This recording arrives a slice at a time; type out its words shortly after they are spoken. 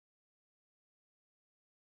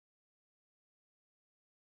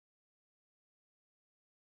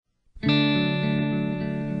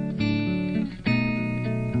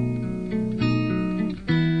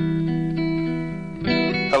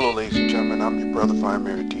and I'm your brother,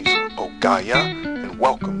 2023.0A.02, and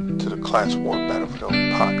welcome to the Class War Battlefield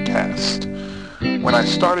podcast. When I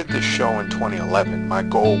started this show in 2011, my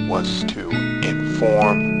goal was to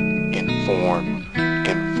inform.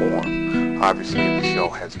 Obviously, the show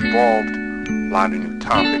has evolved, a lot of new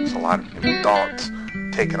topics, a lot of new thoughts,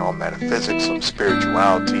 taking on metaphysics, some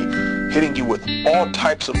spirituality, hitting you with all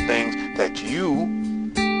types of things that you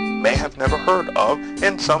may have never heard of,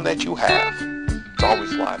 and some that you have. It's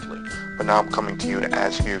always lively. But now I'm coming to you to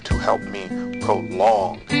ask you to help me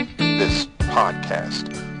prolong this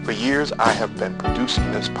podcast. For years, I have been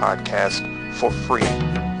producing this podcast for free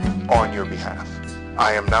on your behalf.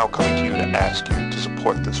 I am now coming to you to ask you to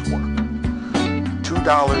support this work. $2,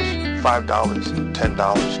 $5, $10,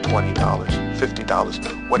 $20,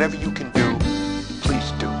 $50, whatever you can do,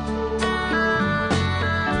 please do.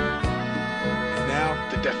 And now,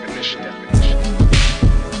 the definition.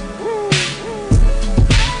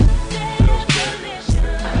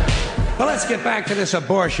 Well, let's get back to this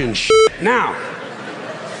abortion shit. Now,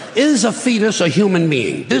 is a fetus a human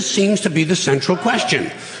being? This seems to be the central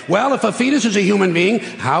question. Well, if a fetus is a human being,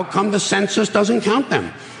 how come the census doesn't count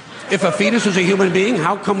them? If a fetus is a human being,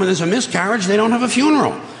 how come when there's a miscarriage, they don't have a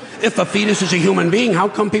funeral? If a fetus is a human being, how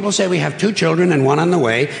come people say we have 2 children and 1 on the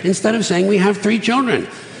way, instead of saying we have 3 children?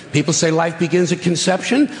 People say life begins at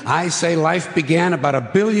conception. I say life began about 1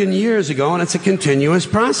 billion years ago, and it's a continuous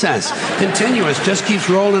process. Continuous, just keeps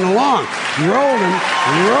rolling along. Rolling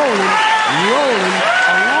along.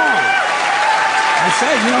 I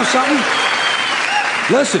say, you know something?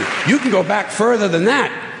 Listen, you can go back further than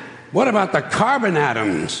that. What about the carbon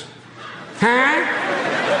atoms? Huh?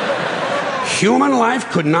 Human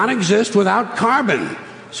life could not exist without carbon.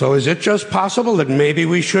 So is it just possible that maybe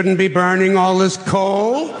we shouldn't be burning all this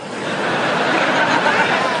coal?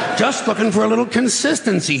 Just looking for a little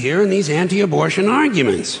consistency here in these anti-abortion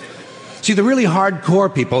arguments. See, the really hardcore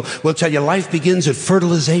people will tell you life begins at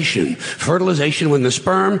fertilization. Fertilization when the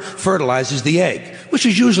sperm fertilizes the egg, which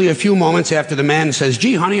is usually a few moments after the man says,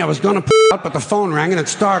 gee, honey, I was going to put out, but the phone rang and it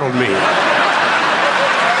startled me.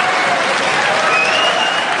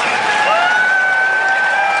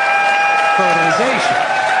 Fertilization.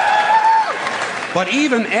 But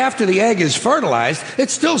even after the egg is fertilized,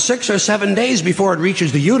 it's still 6 or 7 days before it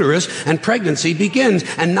reaches the uterus and pregnancy begins,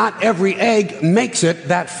 and not every egg makes it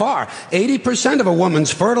that far. 80% of a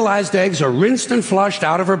woman's fertilized eggs are rinsed and flushed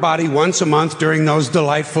out of her body once a month during those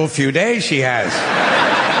delightful few days she has.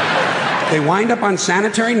 They wind up on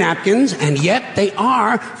sanitary napkins, and yet they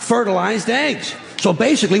are fertilized eggs. So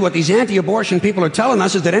basically what these anti-abortion people are telling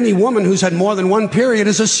us is that any woman who's had more than 1 period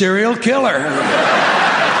is a serial killer.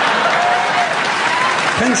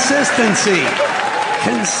 Consistency.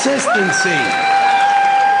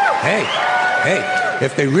 Hey,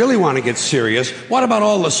 if they really want to get serious, what about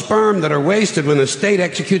all the sperm that are wasted when the state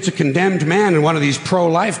executes a condemned man and one of these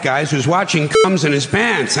pro-life guys who's watching comes in his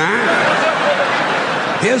pants,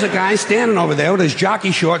 huh? Here's a guy standing over there with his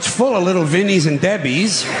jockey shorts full of little Vinnies and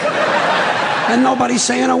Debbies, and nobody's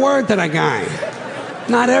saying a word to that guy.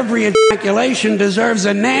 Not every ejaculation deserves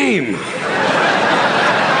a name.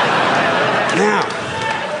 Now,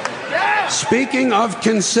 speaking of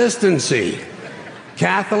consistency,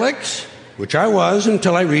 Catholics, which I was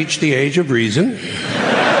until I reached the age of reason,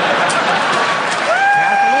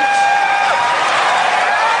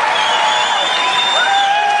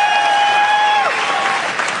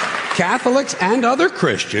 Catholics and other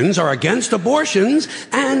Christians are against abortions,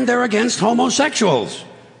 and they're against homosexuals.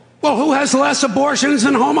 Well, who has less abortions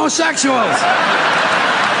than homosexuals?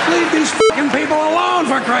 Leave these fucking people alone,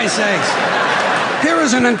 for Christ's sakes. Here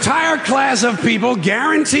is an entire class of people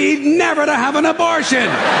guaranteed never to have an abortion.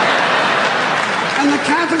 And the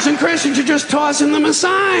Catholics and Christians are just tossing them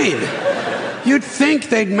aside. You'd think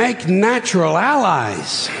they'd make natural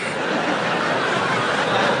allies.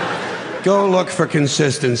 Go look for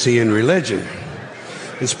consistency in religion.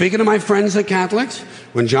 And speaking of my friends, the Catholics,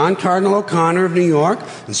 when John Cardinal O'Connor of New York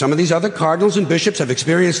and some of these other cardinals and bishops have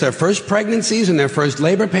experienced their first pregnancies and their first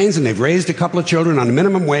labor pains, and they've raised a couple of children on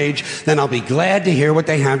minimum wage, then I'll be glad to hear what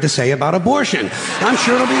they have to say about abortion. I'm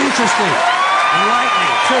sure it'll be interesting.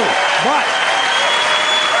 Enlightening, too.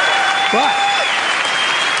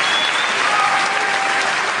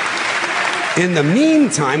 But in the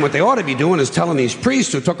meantime, what they ought to be doing is telling these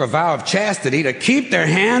priests who took a vow of chastity to keep their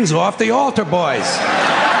hands off the altar boys.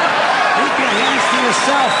 Keep your hands to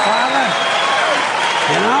yourself, Father.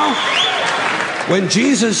 You know? When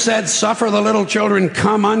Jesus said, suffer the little children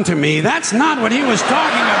come unto me, that's not what he was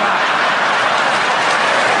talking about.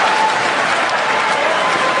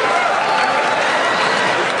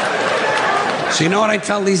 So you know what I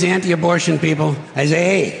tell these anti-abortion people? I say,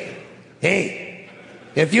 hey, Hey,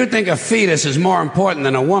 if you think a fetus is more important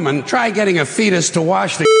than a woman, try getting a fetus to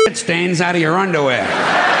wash the shit stains out of your underwear.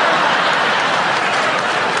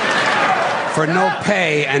 For no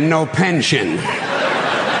pay and no pension.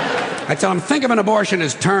 I tell them, think of an abortion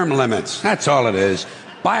as term limits. That's all it is.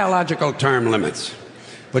 Biological term limits.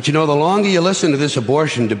 But you know, the longer you listen to this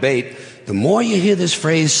abortion debate, the more you hear this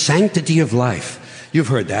phrase, sanctity of life. You've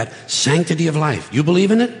heard that, sanctity of life. You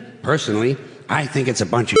believe in it? Personally, I think it's a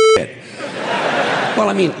bunch of shit. Well,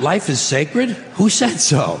 I mean, life is sacred? Who said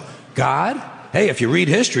so? God? Hey, if you read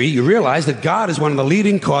history, you realize that God is one of the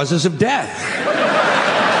leading causes of death.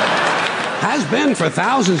 Has been for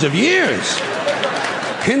thousands of years.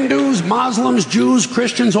 Hindus, Muslims, Jews,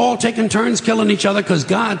 Christians, all taking turns killing each other because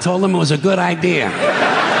God told them it was a good idea.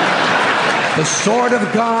 The sword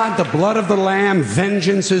of God, the blood of the Lamb,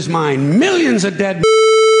 vengeance is mine. Millions of dead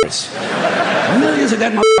millions of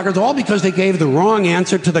dead motherfuckers, all because they gave the wrong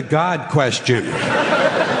answer to the God question.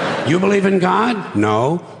 You believe in God?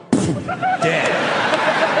 No. Dead.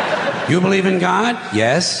 You believe in God?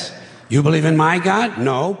 Yes. You believe in my God?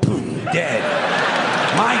 No. Dead.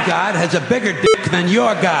 My God has a bigger dick than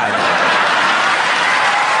your God.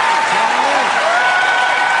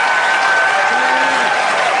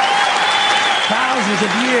 Thousands of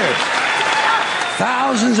years.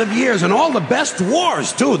 Thousands of years, and all the best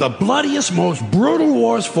wars, too. The bloodiest, most brutal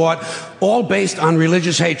wars fought, all based on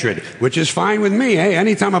religious hatred, which is fine with me. Hey,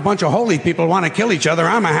 anytime a bunch of holy people want to kill each other,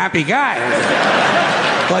 I'm a happy guy.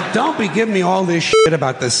 But don't be giving me all this shit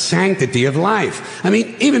about the sanctity of life. I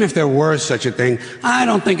mean, even if there were such a thing, I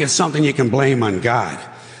don't think it's something you can blame on God.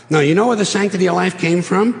 No, you know where the sanctity of life came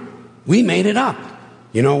from? We made it up.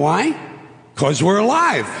 You know why? Because we're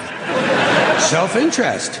alive.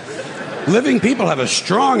 Self-interest. Living people have a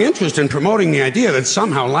strong interest in promoting the idea that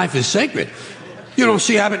somehow life is sacred. You don't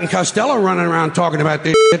see Abbott and Costello running around talking about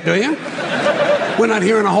this shit, do you? We're not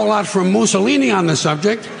hearing a whole lot from Mussolini on the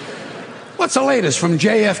subject. What's the latest from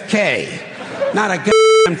JFK? Not a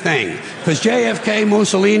goddamn thing. Because JFK,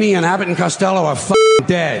 Mussolini, and Abbott and Costello are fucking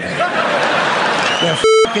dead. They're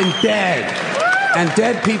fucking dead. And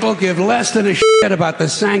dead people give less than a shit about the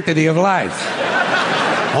sanctity of life.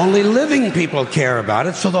 Only living people care about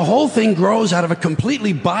it, so the whole thing grows out of a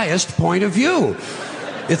completely biased point of view.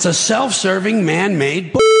 It's a self-serving,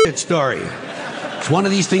 man-made bullshit story. It's one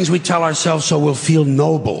of these things we tell ourselves so we'll feel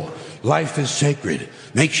noble. Life is sacred.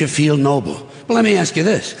 Makes you feel noble. But let me ask you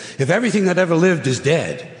this. If everything that ever lived is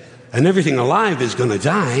dead, and everything alive is going to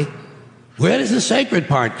die, where does the sacred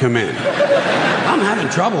part come in? I'm having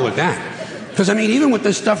trouble with that. Because, I mean, even with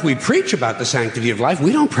the stuff we preach about the sanctity of life,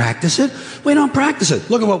 we don't practice it. We don't practice it.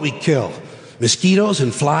 Look at what we kill. Mosquitoes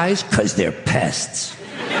and flies, because they're pests.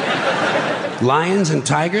 Lions and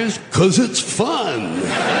tigers, because it's fun.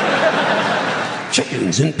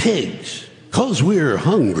 Chickens and pigs, because we're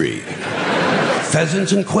hungry.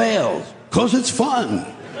 Pheasants and quails, because it's fun.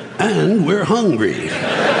 And we're hungry.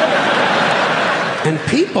 And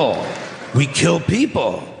people, we kill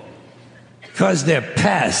people. Because they're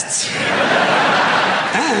pests.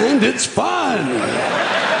 And it's fun.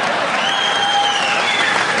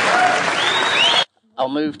 I'll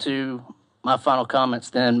move to my final comments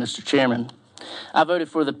then, Mr. Chairman. I voted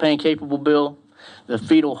for the pain-capable bill, the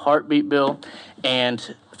fetal heartbeat bill,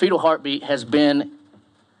 and fetal heartbeat has been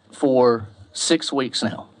for 6 weeks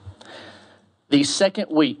now. The second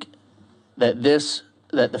week that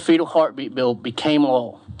the fetal heartbeat bill became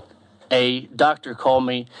law, a doctor called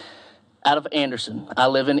me out of Anderson. I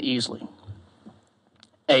live in Easley.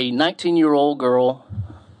 A 19-year-old girl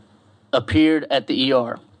appeared at the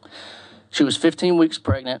ER. She was 15 weeks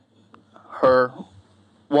pregnant. Her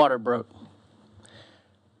water broke.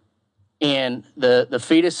 And the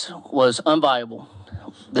fetus was unviable.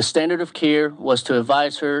 The standard of care was to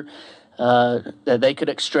advise her that they could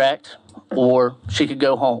extract or she could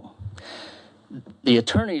go home. The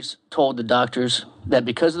attorneys told the doctors that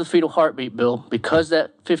because of the fetal heartbeat bill, because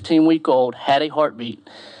that 15-week-old had a heartbeat,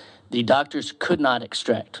 the doctors could not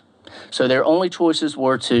extract. So their only choices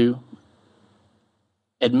were to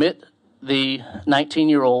admit the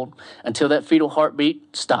 19-year-old until that fetal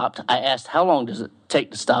heartbeat stopped. I asked, how long does it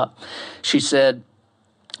take to stop? She said,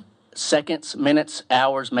 seconds, minutes,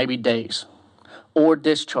 hours, maybe days. Or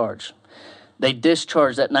discharge. They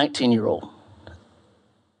discharged that 19-year-old.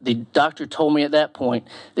 The doctor told me at that point,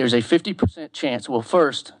 there's a 50% chance. Well,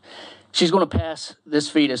 first, she's going to pass this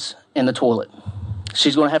fetus in the toilet.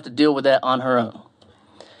 She's going to have to deal with that on her own.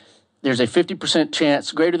 There's a 50%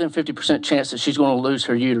 chance, greater than 50% chance that she's going to lose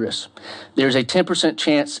her uterus. There's a 10%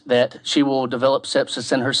 chance that she will develop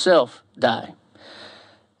sepsis and herself die.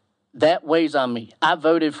 That weighs on me. I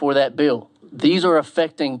voted for that bill. these are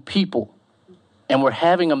affecting people, and we're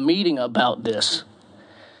having a meeting about this.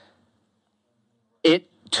 It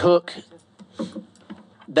took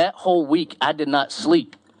that whole week, I did not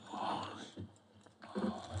sleep.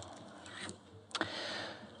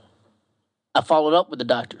 I followed up with the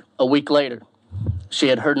doctor a week later. She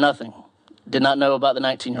had heard nothing, did not know about the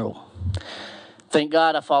 19-year-old. Thank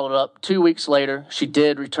God I followed up 2 weeks later. She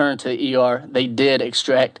did return to the ER. They did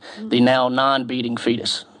extract the now non-beating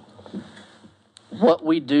fetus. What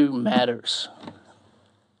we do matters.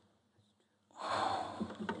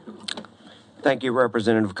 Thank you,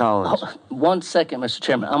 Representative Collins. 1 second, Mr.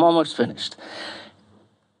 Chairman. I'm almost finished.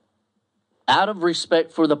 Out of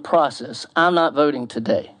respect for the process, I'm not voting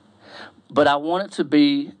today. But I want it to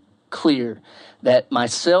be clear that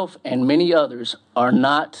myself and many others are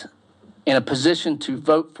not in a position to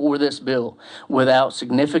vote for this bill without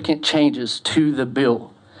significant changes to the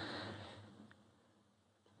bill.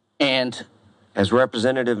 And as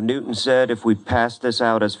Representative Newton said, if we pass this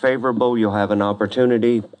out as favorable, you'll have an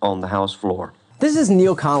opportunity on the House floor. This is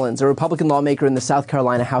Neil Collins, a Republican lawmaker in the South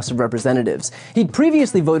Carolina House of Representatives. He'd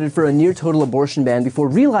previously voted for a near-total abortion ban before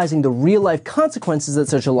realizing the real-life consequences that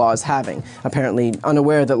such a law is having, apparently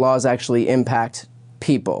unaware that laws actually impact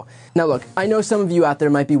people. Now look, I know some of you out there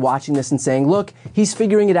might be watching this and saying, look, he's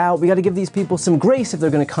figuring it out, we gotta give these people some grace if they're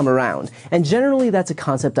gonna come around. And generally that's a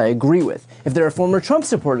concept I agree with. If there are former Trump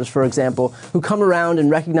supporters, for example, who come around and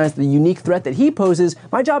recognize the unique threat that he poses,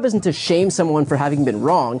 my job isn't to shame someone for having been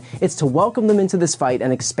wrong, it's to welcome them into this fight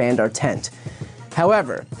and expand our tent.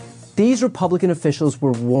 However, these Republican officials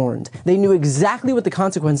were warned. They knew exactly what the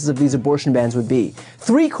consequences of these abortion bans would be.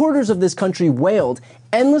 3/4 of this country wailed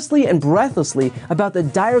endlessly and breathlessly about the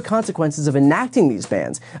dire consequences of enacting these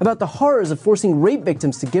bans, about the horrors of forcing rape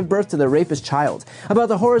victims to give birth to their rapist child, about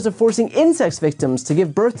the horrors of forcing incest victims to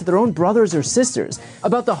give birth to their own brothers or sisters,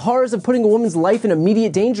 about the horrors of putting a woman's life in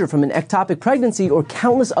immediate danger from an ectopic pregnancy or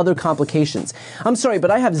countless other complications. I'm sorry,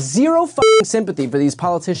 but I have zero sympathy for these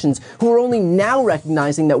politicians who are only now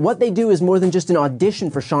recognizing that what they do is more than just an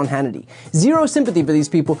audition for Sean Hannity. Zero sympathy for these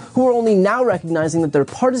people who are only now recognizing that their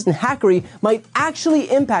partisan hackery might actually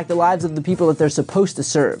impact the lives of the people that they're supposed to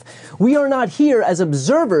serve. We are not here as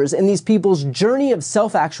observers in these people's journey of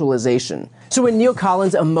self-actualization. So when Neil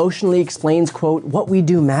Collins emotionally explains, quote, what we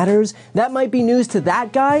do matters, that might be news to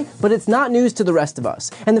that guy, but it's not news to the rest of us.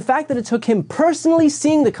 And the fact that it took him personally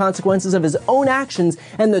seeing the consequences of his own actions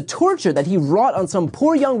and the torture that he wrought on some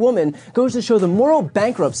poor young woman goes to show the moral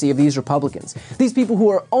bankruptcy of these Republicans. These people who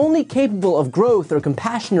are only capable of growth or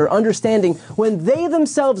compassion or understanding when they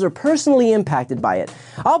themselves are personally impacted by it.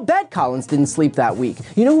 I'll bet Collins didn't sleep that week.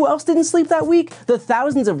 You know who else didn't sleep that week? The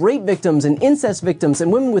thousands of rape victims and incest victims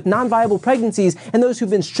and women with non-viable pregnancies and those who've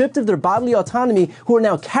been stripped of their bodily autonomy who are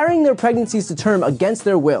now carrying their pregnancies to term against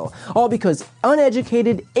their will. All because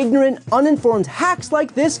uneducated, ignorant, uninformed hacks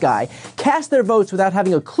like this guy cast their votes without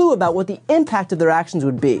having a clue about what the impact of their actions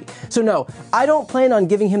would be. So no, I don't plan on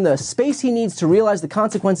giving him the space he needs to realize the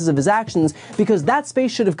consequences of his actions because that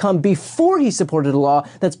space should have come before he supported a law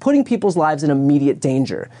that's putting people's lives in immediate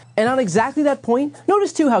danger. And on exactly that point,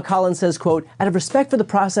 notice too how Collins says, quote, out of respect for the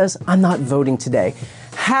process, I'm not voting today.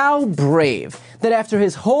 How brave that after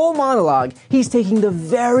his whole monologue, he's taking the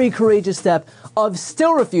very courageous step of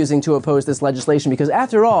still refusing to oppose this legislation because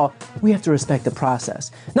after all, we have to respect the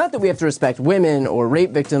process. Not that we have to respect women or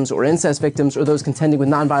rape victims or incest victims or those contending with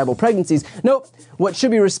non-viable pregnancies. Nope. What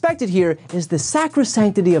should be respected here is the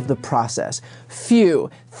sacrosanctity of the process. Phew.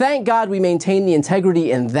 Thank God we maintain the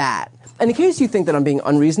integrity in that. And in case you think that I'm being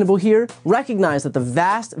unreasonable here, recognize that the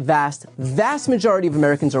vast majority of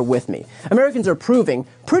Americans are with me. Americans are proving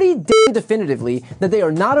pretty damn definitively that they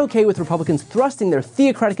are not okay with Republicans thrusting their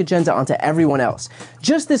theocratic agenda onto everyone else.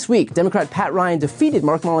 Just this week, Democrat Pat Ryan defeated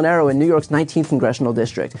Mark Molinaro in New York's 19th congressional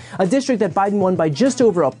district, a district that Biden won by just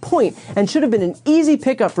over a point and should have been an easy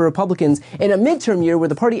pickup for Republicans in a midterm year where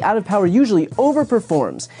the party out of power usually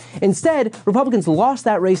overperforms. Instead, Republicans lost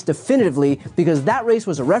that race definitively because that race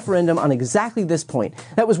was a referendum on exactly this point.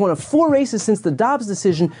 That was one of 4 races since the Dobbs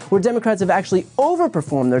decision where Democrats have actually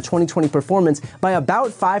overperformed their 2020 performance by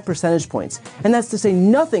about 5 percentage points. And that's to say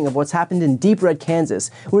nothing of what's happened in deep red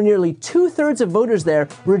Kansas, where nearly 2/3 of voters there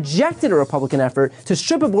rejected a Republican effort to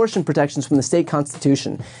strip abortion protections from the state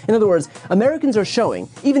constitution. In other words, Americans are showing,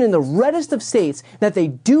 even in the reddest of states, that they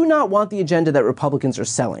do not want the agenda that Republicans are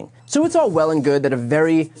selling. So it's all well and good that a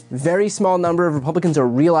very small number of Republicans are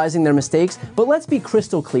realizing their mistakes, but let's be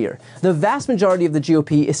crystal clear. the vast majority of the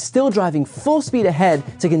GOP is still driving full speed ahead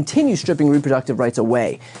to continue stripping reproductive rights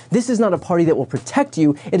away. This is not a party that will protect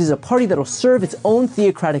you, it is a party that will serve its own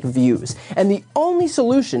theocratic views. And the only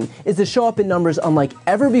solution is to show up in numbers unlike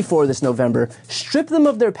ever before this November, strip them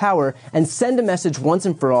of their power, and send a message once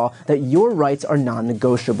and for all that your rights are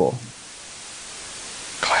non-negotiable.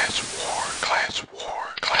 Class war, class war,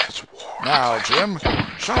 class war. Now, Jim,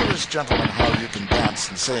 show this gentleman how you can dance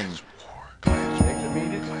and sing.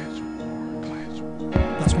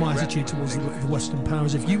 That's my attitude towards the Western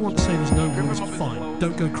powers. If you want to say there's no rules, fine.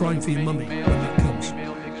 Don't go crying for your mummy when that comes.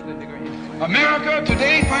 America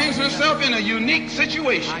today finds herself in a unique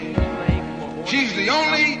situation. She's the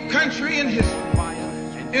only country in history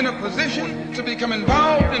in a position to become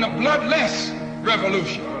involved in a bloodless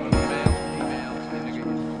revolution.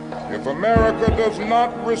 If America does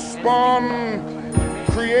not respond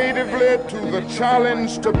creatively to the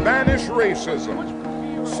challenge to banish racism,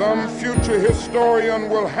 some future historian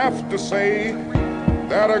will have to say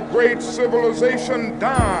that a great civilization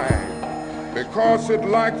died because it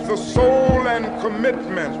lacked the soul and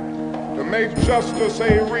commitment to make justice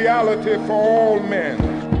a reality for all men.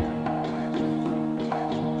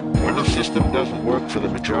 When the system doesn't work for the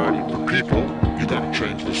majority of the people, you gotta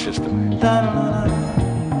change the system.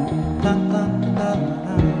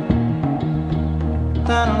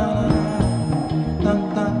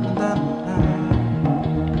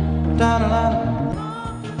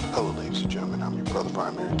 Hello, ladies and gentlemen. I'm your brother,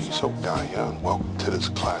 Primary D. So Daya, and welcome to this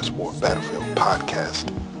Class War Battlefield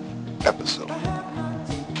podcast episode.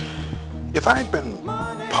 If I had been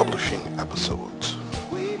publishing episodes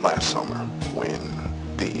last summer when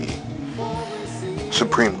the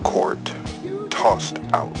Supreme Court tossed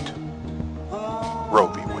out Roe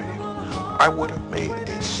v. Wade, I would have made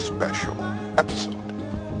a special episode.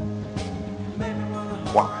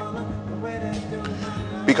 Why?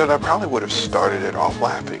 Because I probably would have started it off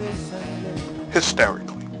laughing,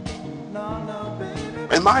 hysterically.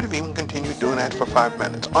 And might have even continued doing that for 5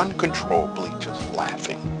 minutes, uncontrollably just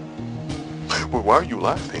laughing. Well, why are you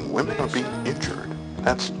laughing? Women are being injured.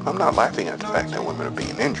 I'm not laughing at the fact that women are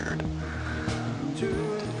being injured.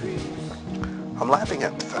 I'm laughing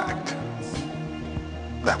at the fact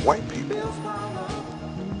that white people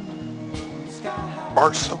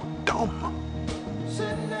are so dumb.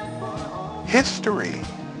 History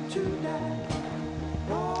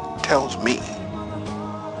tells me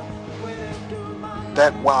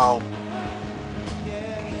that while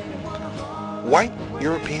white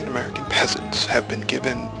European American peasants have been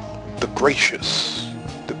given the grace,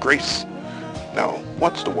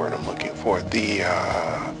 what's the word I'm looking for? The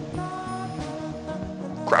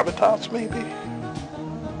gravitas, maybe?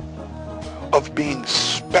 Of being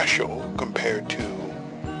special compared to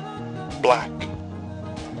black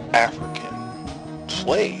African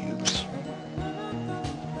slaves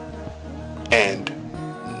and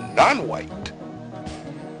non-white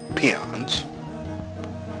peons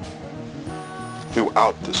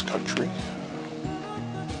throughout this country.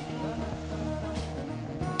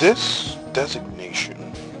 This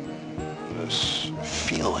designation, this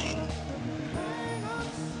feeling,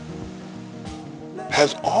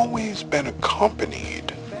 has always been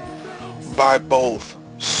accompanied by both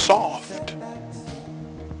soft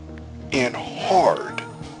and hard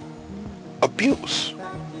abuse.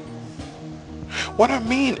 What I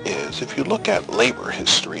mean is, if you look at labor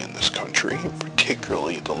history in this country,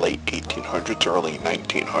 particularly the late 1800s, early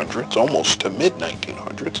 1900s, almost to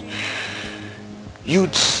mid-1900s,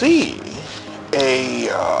 you'd see a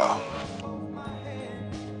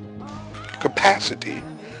capacity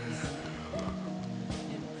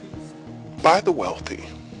by the wealthy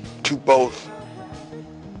to both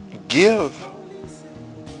give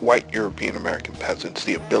white European American peasants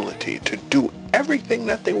the ability to do everything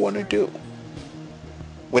that they want to do.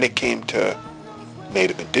 When it came to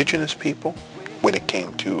Native Indigenous people, when it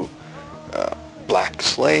came to black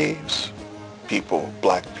slaves,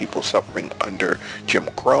 black people suffering under Jim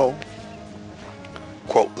Crow,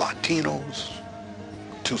 quote, Latinos,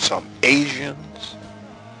 to some Asians,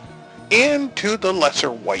 and to the lesser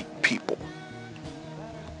white people.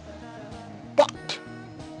 But,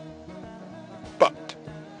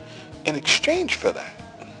 in exchange for that,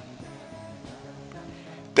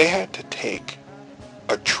 they had to take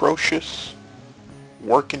atrocious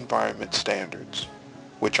work environment standards,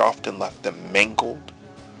 which often left them mangled,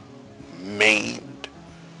 maimed,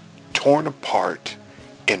 torn apart,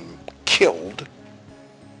 and killed,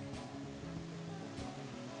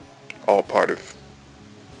 all part of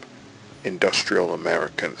industrial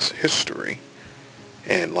America's history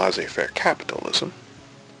and laissez-faire capitalism.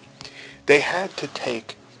 They had to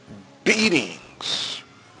take beatings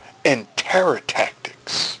and terror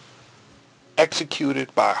tactics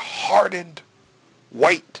executed by hardened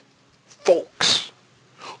white folks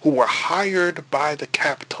who were hired by the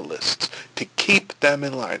capitalists to keep them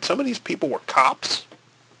in line. Some of these people were cops,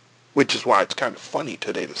 which is why it's kind of funny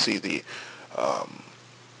today to see the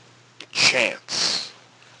chants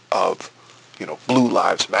of, Blue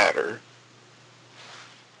Lives Matter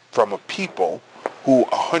from a people who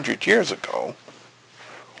 100 years ago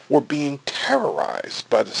were being terrorized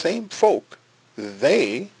by the same folk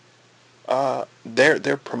they're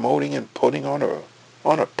promoting and putting on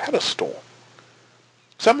a pedestal.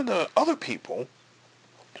 Some of the other people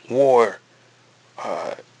were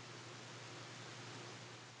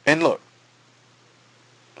and look,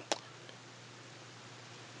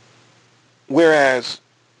 whereas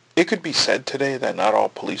it could be said today that not all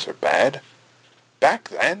police are bad, back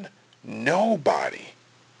then nobody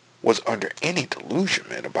was under any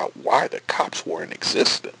delusion about why the cops were in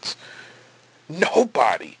existence.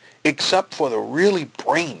 Nobody, except for the really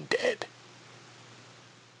brain dead.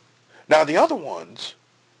 Now the other ones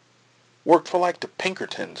worked for like the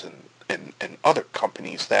Pinkertons and other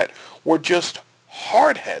companies that were just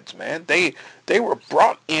hardheads, man. They were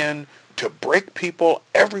brought in to break people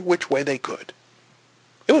every which way they could.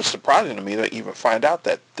 It was surprising to me to even find out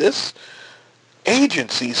that this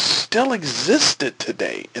agency still existed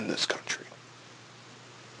today in this country.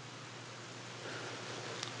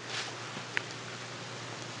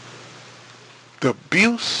 The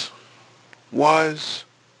abuse was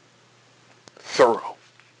thorough.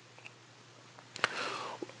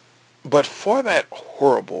 But for that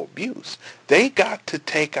horrible abuse, they got to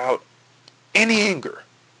take out any anger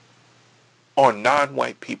on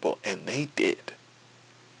non-white people, and they did.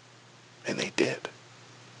 And they did.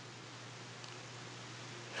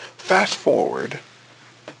 Fast forward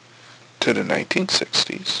to the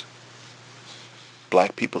 1960s,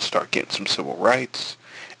 black people start getting some civil rights,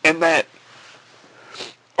 and that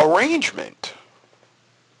arrangement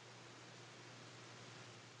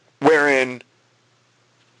wherein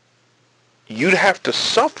you'd have to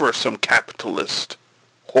suffer some capitalist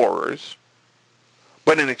horrors,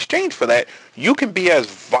 but in exchange for that, you can be as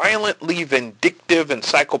violently vindictive and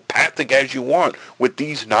psychopathic as you want with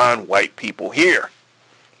these non-white people here.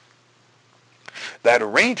 That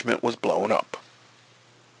arrangement was blown up.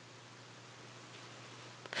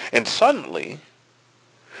 And suddenly,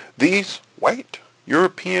 these white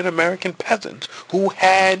European American peasants who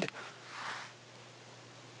had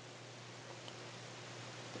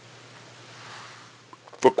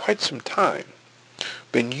for quite some time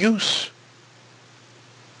been used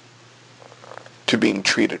to being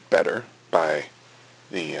treated better by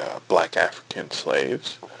the black African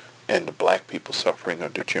slaves and the black people suffering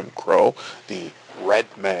under Jim Crow, the red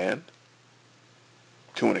man,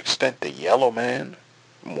 to an extent the yellow man,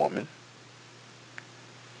 woman.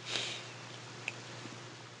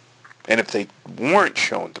 And if they weren't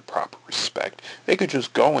shown the proper respect, they could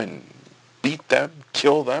just go and beat them,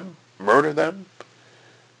 kill them, murder them,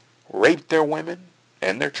 rape their women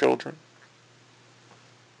and their children.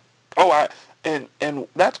 And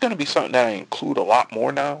that's going to be something that I include a lot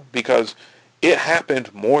more now, because it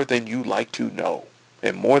happened more than you like to know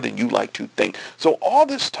and more than you like to think. So all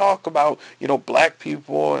this talk about, black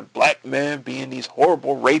people and black men being these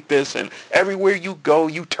horrible rapists, and everywhere you go,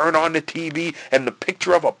 you turn on the TV and the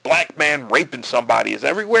picture of a black man raping somebody is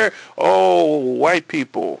everywhere. Oh, white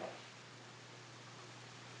people,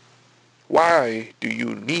 why do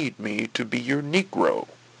you need me to be your Negro?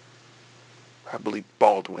 I believe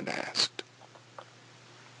Baldwin asked.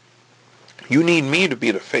 You need me to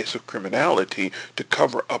be the face of criminality to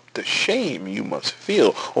cover up the shame you must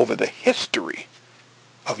feel over the history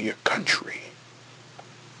of your country.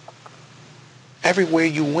 Everywhere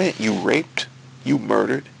you went, you raped, you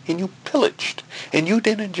murdered, and you pillaged. And you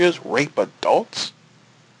didn't just rape adults.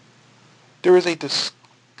 There is a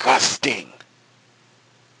disgusting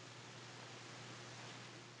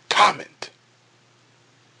comment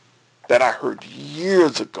that I heard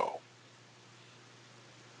years ago.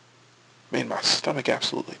 Made my stomach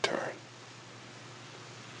absolutely turn.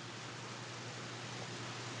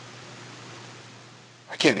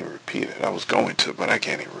 I can't even repeat it. I was going to, but I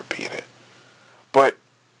can't even repeat it. But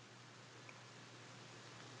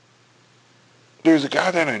there's a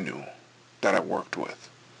guy that I knew, that I worked with,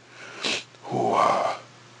 who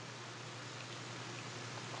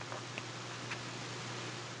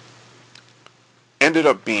ended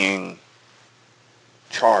up being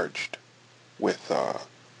charged with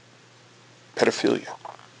pedophilia.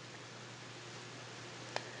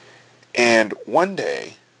 And one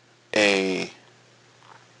day,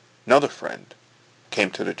 another friend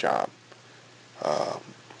came to the job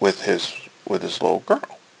with his little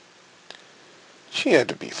girl. She had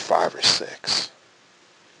to be 5 or 6.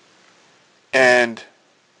 And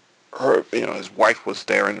his wife was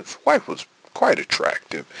there, and his wife was quite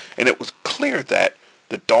attractive. And it was clear that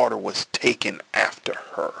the daughter was taken after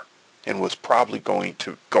her and was probably going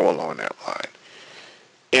to go along that line.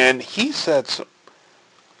 And he said,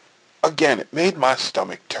 again, it made my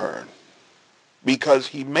stomach turn, because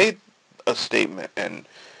he made a statement,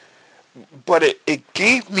 but it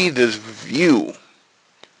gave me this view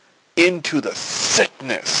into the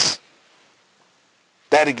sickness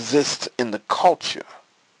that exists in the culture.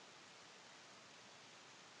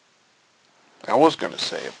 I was going to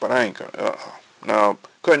say it, but I ain't going to. No,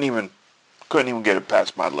 couldn't even get it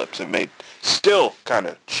past my lips. It still kind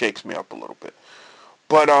of shakes me up a little bit.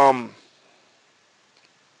 But,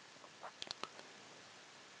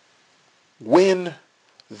 when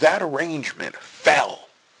that arrangement fell,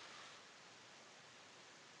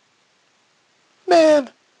 man,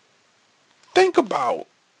 think about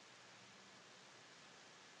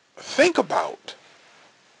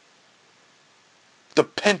the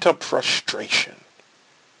pent-up frustration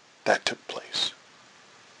that took place.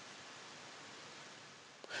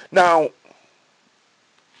 Now,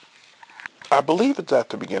 I believe it's at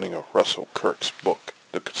the beginning of Russell Kirk's book,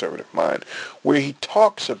 The Conservative Mind, where he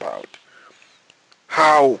talks about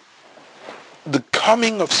how the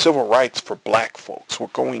coming of civil rights for black folks were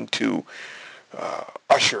going to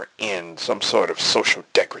usher in some sort of social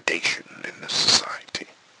degradation in the society.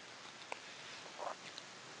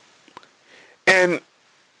 And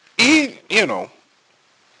he,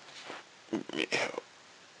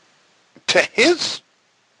 to his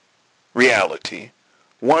reality,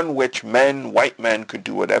 one which white men could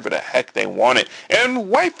do whatever the heck they wanted, and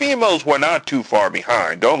white females were not too far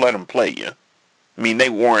behind. Don't let them play you. I mean, they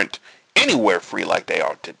weren't anywhere free like they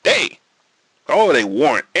are today. Oh, they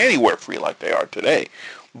weren't anywhere free like they are today.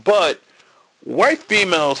 But white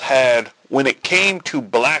females had, when it came to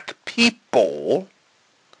black people,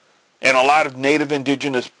 and a lot of native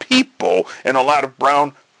indigenous people, and a lot of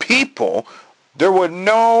brown people, there were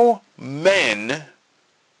no men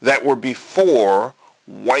that were before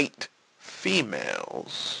white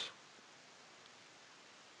females.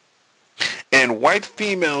 And white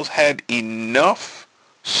females had enough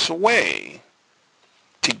sway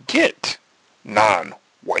to get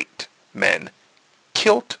non-white men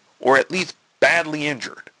killed or at least badly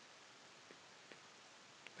injured.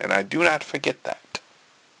 And I do not forget that.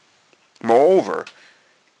 Moreover,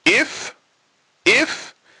 if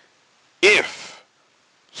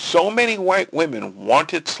so many white women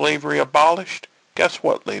wanted slavery abolished, guess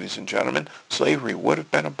what, ladies and gentlemen? Slavery would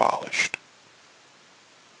have been abolished.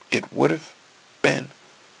 It would have been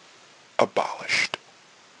abolished.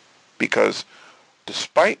 Because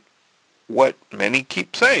despite what many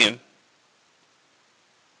keep saying,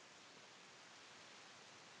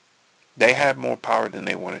 they had more power than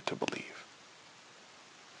they wanted to believe.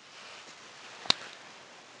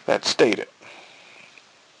 That stated,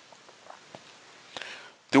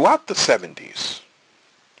 throughout the 70s,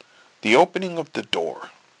 the opening of the door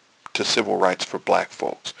to civil rights for black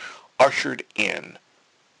folks ushered in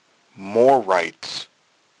more rights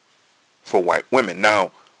for white women.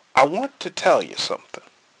 Now, I want to tell you something.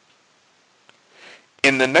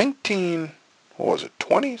 In the 20s?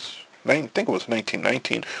 I think it was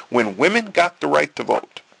 1919, when women got the right to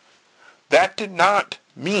vote, that did not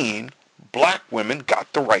mean black women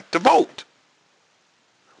got the right to vote.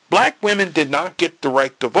 Black women did not get the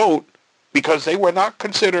right to vote because they were not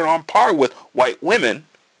considered on par with white women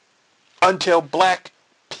until black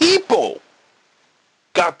people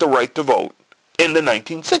got the right to vote in the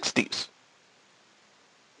 1960s.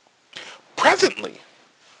 Presently,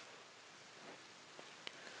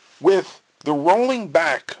 with the rolling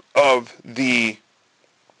back of the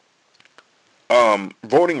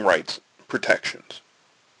voting rights protections,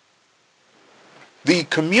 the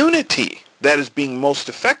community that is being most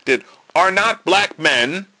affected are not black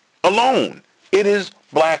men alone. It is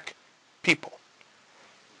black people.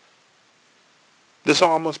 This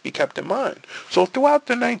all must be kept in mind. So throughout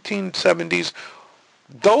the 1970s,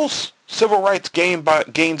 those civil rights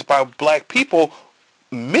gains by black people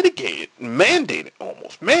mandated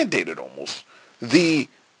almost the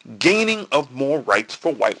gaining of more rights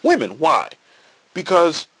for white women. Why?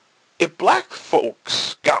 Because if black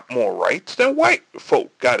folks got more rights, then white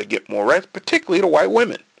folk got to get more rights, particularly the white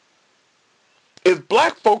women. If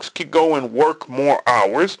black folks could go and work more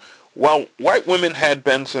hours, well, white women had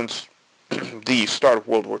been since the start of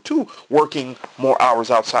World War II working more hours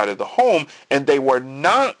outside of the home, and they were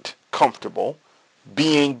not comfortable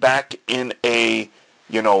being back in a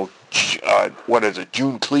what is it,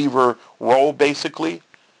 June Cleaver role, basically.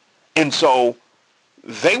 And so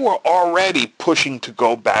they were already pushing to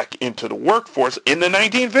go back into the workforce in the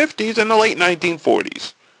 1950s and the late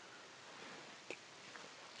 1940s.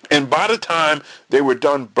 And by the time they were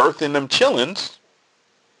done birthing them chillins,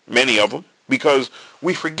 many of them, because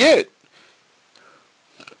we forget,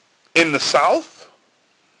 in the South,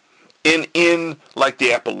 in like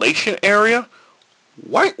the Appalachian area,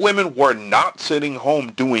 white women were not sitting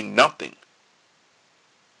home doing nothing.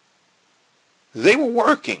 They were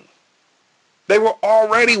working. They were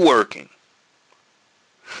already working.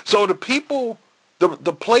 So the people,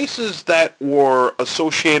 the places that were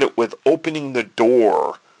associated with opening the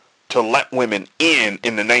door to let women in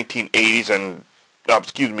the 1980s and,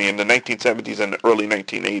 in the 1970s and the early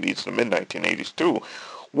 1980s, the mid-1980s too,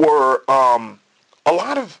 were a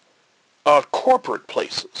lot of corporate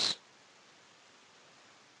places.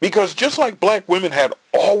 Because just like black women had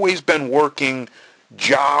always been working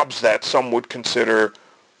jobs that some would consider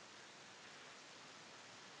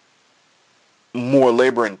more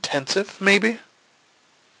labor intensive, maybe,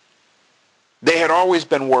 they had always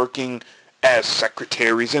been working as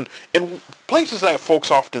secretaries in places that folks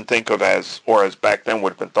often think of as, or as back then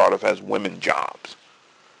would have been thought of as, women jobs.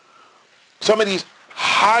 Some of these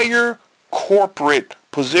higher corporate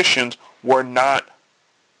positions were not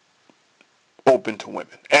open to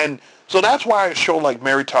women. And so that's why a show like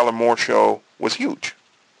Mary Tyler Moore Show was huge.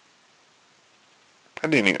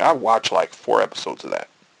 I watched like 4 episodes of that.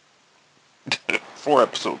 4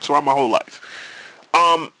 episodes throughout my whole life.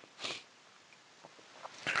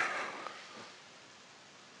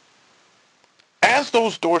 As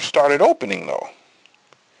those doors started opening, though,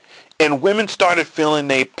 and women started feeling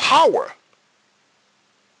their power,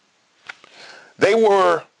 they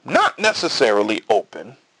were not necessarily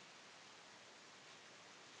open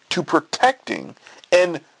to protecting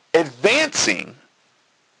and advancing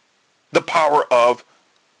the power of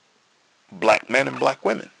black men and black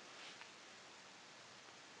women.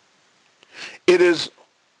 It is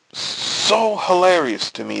so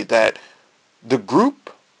hilarious to me that the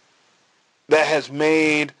group that has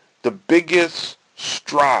made the biggest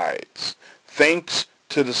strides thanks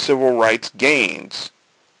to the civil rights gains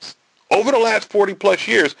over the last 40 plus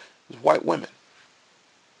years is white women.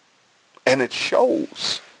 And it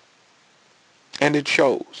shows. And it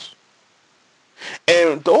shows.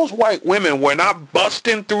 And those white women were not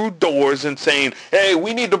busting through doors and saying, hey,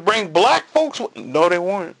 we need to bring black folks. No, they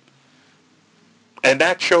weren't. And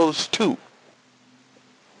that shows too.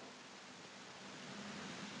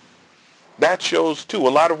 That shows too. A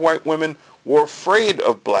lot of white women were afraid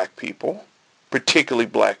of black people, particularly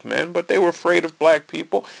black men, but they were afraid of black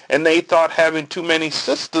people, and they thought having too many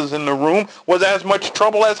sisters in the room was as much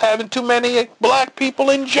trouble as having too many black people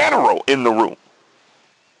in general in the room.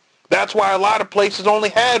 That's why a lot of places only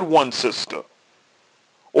had one sister,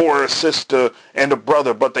 or a sister and a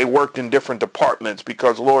brother, but they worked in different departments,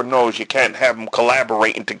 because Lord knows you can't have them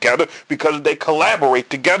collaborating together, because if they collaborate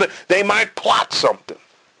together, they might plot something.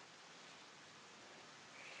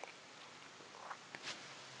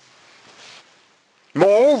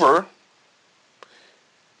 Moreover,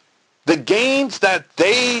 the gains that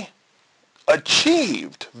they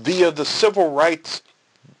achieved via the civil rights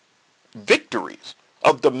victories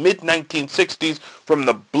of the mid-1960s from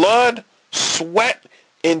the blood, sweat,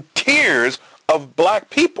 and tears of black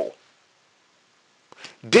people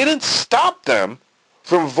didn't stop them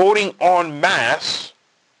from voting en masse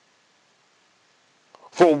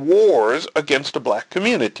for wars against the black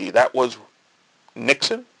community. That was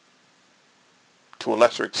Nixon, to a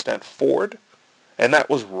lesser extent Ford, and that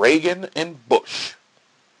was Reagan and Bush.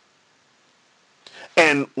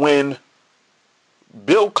 And when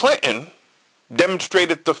Bill Clinton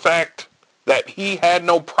demonstrated the fact that he had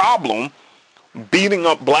no problem beating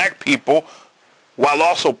up black people while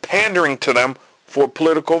also pandering to them for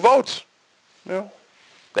political votes,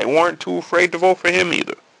 they weren't too afraid to vote for him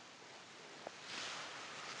either.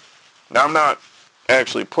 Now, I'm not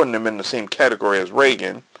actually putting him in the same category as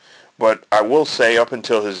Reagan, but I will say up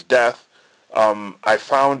until his death, I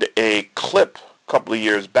found a clip a couple of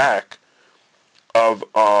years back of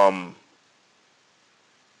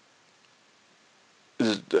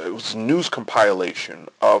it was a news compilation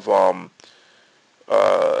of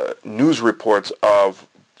news reports of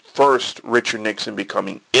first Richard Nixon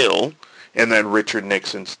becoming ill and then Richard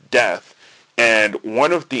Nixon's death. And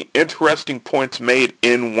one of the interesting points made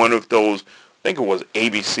in one of those, I think it was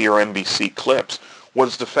ABC or NBC clips,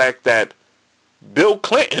 was the fact that Bill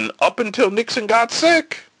Clinton, up until Nixon got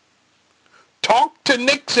sick, talked to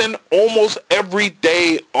Nixon almost every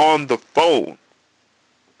day on the phone.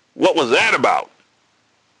 What was that about?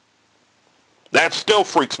 That still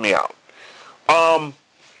freaks me out. I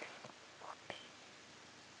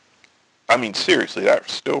mean, seriously, that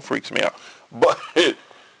still freaks me out. But it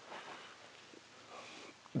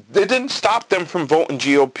didn't stop them from voting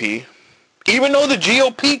GOP, even though the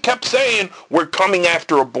GOP kept saying, we're coming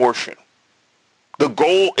after abortion. The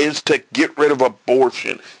goal is to get rid of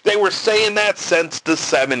abortion. They were saying that since the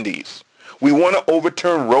 70s. We want to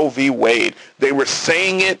overturn Roe v. Wade. They were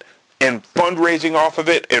saying it and fundraising off of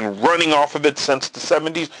it and running off of it since the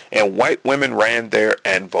 70s, and white women ran there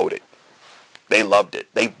and voted. They loved it.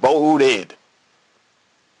 They voted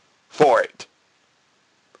for it.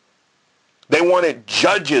 They wanted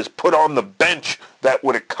judges put on the bench that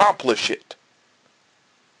would accomplish it.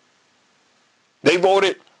 They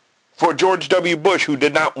voted for George W. Bush, who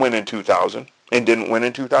did not win in 2000 and didn't win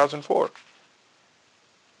in 2004.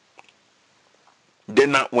 Did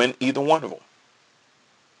not win either one of them.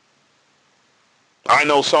 I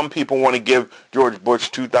know some people want to give George Bush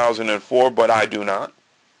 2004, but I do not.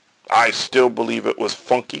 I still believe it was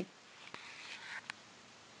funky.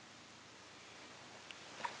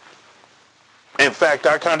 In fact,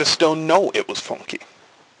 I kind of still know it was funky.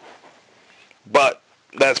 But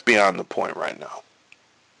that's beyond the point right now.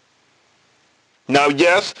 Now,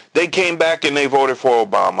 yes, they came back and they voted for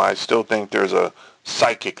Obama. I still think there's a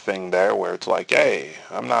psychic thing there where it's like, hey,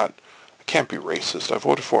 I can't be racist. I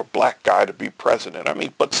voted for a black guy to be president. I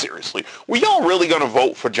mean, but seriously, were y'all really going to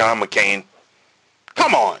vote for John McCain?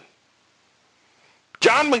 Come on.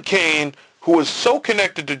 John McCain, who was so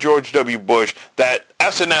connected to George W. Bush that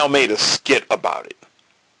SNL made a skit about it.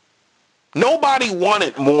 Nobody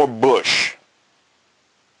wanted more Bush.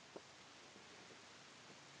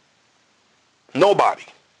 Nobody.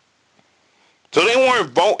 So they weren't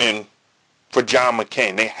voting for John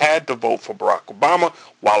McCain. They had to vote for Barack Obama.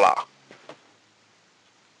 Voila.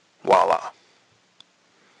 Voila.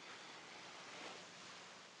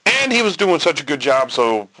 And he was doing such a good job,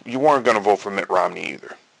 so you weren't going to vote for Mitt Romney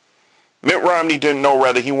either. Mitt Romney didn't know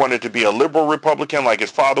whether he wanted to be a liberal Republican like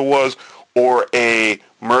his father was, or a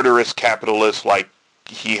murderous capitalist like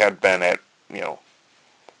he had been at,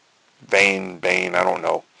 Bain, I don't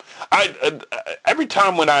know. Every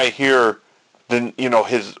time when I hear when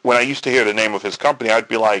I used to hear the name of his company, I'd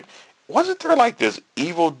be like, wasn't there like this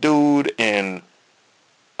evil dude in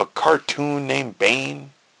a cartoon named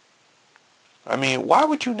Bane? I mean, why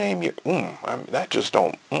would you name your... that just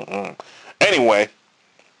don't... Anyway,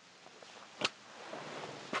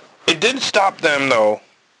 it didn't stop them, though,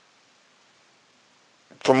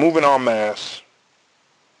 from moving en masse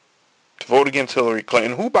to vote against Hillary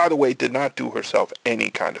Clinton, who, by the way, did not do herself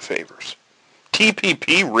any kind of favors.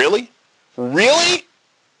 TPP, really? Really?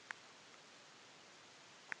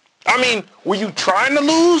 I mean, were you trying to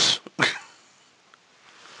lose?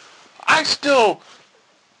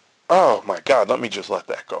 Oh my God, let me just let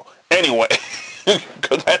that go. Anyway,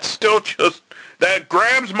 because that's still that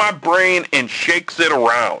grabs my brain and shakes it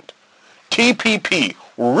around. TPP,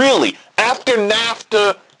 really? After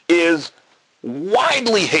NAFTA is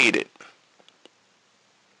widely hated.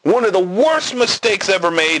 One of the worst mistakes ever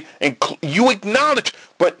made, and you acknowledge,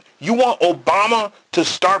 but you want Obama to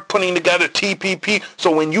start putting together TPP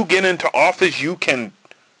so when you get into office you can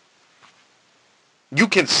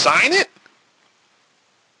sign it?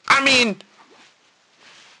 I mean,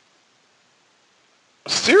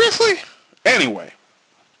 seriously? Anyway,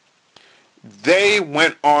 they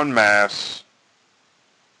went en masse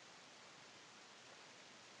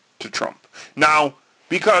to Trump. Now,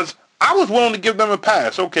 because I was willing to give them a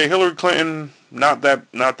pass. Okay, Hillary Clinton, not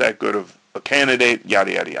that good of a candidate,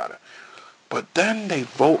 yada, yada, yada. But then they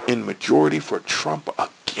vote in majority for Trump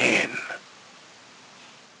again.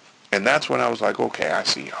 And that's when I was like, okay, I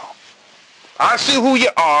see y'all. I see who you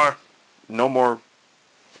are. No more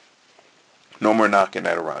knocking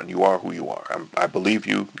that around. You are who you are. I believe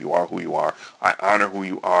you. You are who you are. I honor who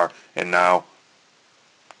you are. And now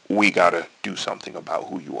we got to do something about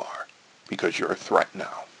who you are. Because you're a threat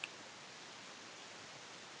now.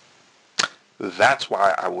 That's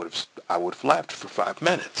why I would have left for 5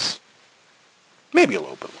 minutes. Maybe a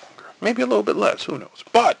little bit longer. Maybe a little bit less. Who knows?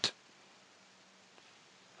 But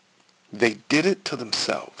they did it to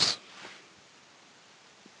themselves.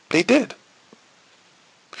 They did.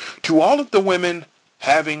 To all of the women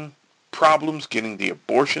having problems getting the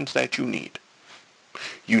abortions that you need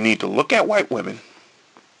to look at white women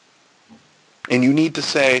and you need to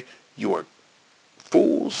say, you are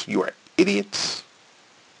fools, you are idiots,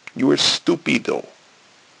 you are stupido.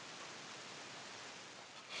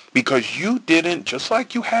 Because you didn't, just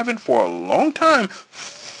like you haven't for a long time,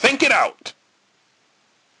 think it out.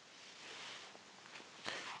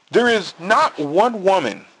 There is not one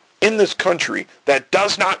woman in this country that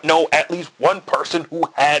does not know at least one person who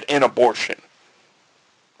had an abortion.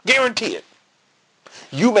 Guarantee it.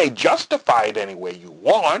 You may justify it any way you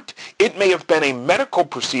want. It may have been a medical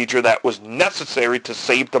procedure that was necessary to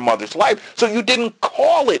save the mother's life, so you didn't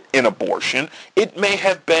call it an abortion. It may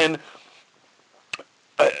have been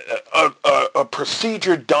a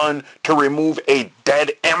procedure done to remove a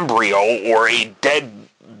dead embryo or a dead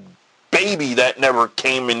baby that never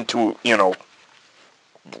came into,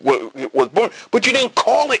 was born. But you didn't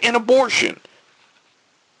call it an abortion.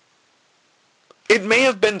 It may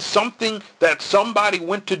have been something that somebody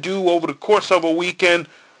went to do over the course of a weekend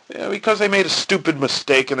because they made a stupid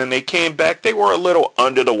mistake, and then they came back. They were a little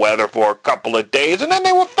under the weather for a couple of days, and then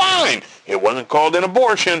they were fine. It wasn't called an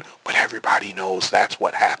abortion, but everybody knows that's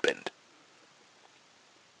what happened.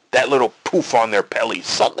 That little poof on their belly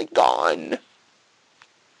suddenly gone.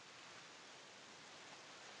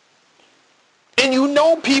 And you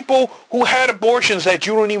know people who had abortions that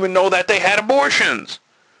you don't even know that they had abortions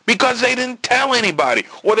because they didn't tell anybody,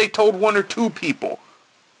 or they told one or two people.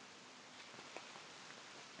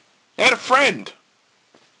 I had a friend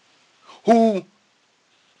who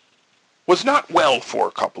was not well for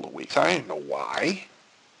a couple of weeks. I didn't know why.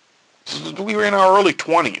 We were in our early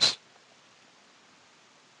 20s.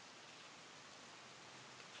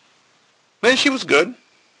 Then she was good.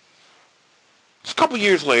 Just a couple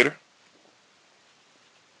years later,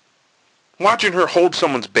 watching her hold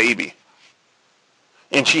someone's baby.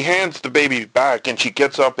 And she hands the baby back, and she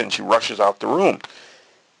gets up and she rushes out the room.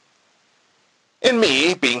 And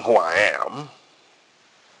me, being who I am,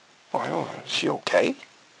 well, is she okay?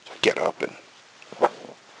 So I get up and,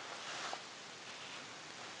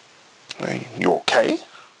 hey, you okay?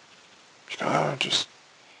 She goes,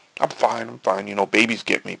 I'm fine. Babies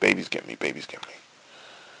get me.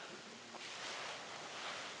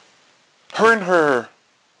 Her and her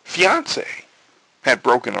fiance had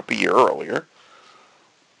broken up a year earlier.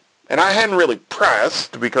 And I hadn't really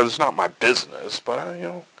pressed because it's not my business, but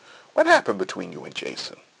what happened between you and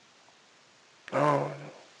Jason? Oh,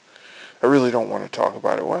 I really don't want to talk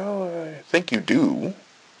about it. Well, I think you do.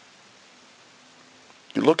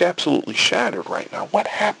 You look absolutely shattered right now. What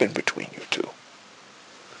happened between you two?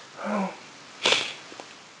 Oh,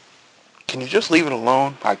 can you just leave it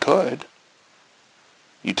alone? I could.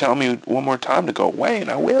 You tell me one more time to go away, and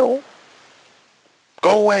I will.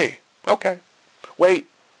 Go away. Okay. Wait.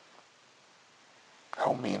 I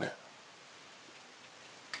don't mean it.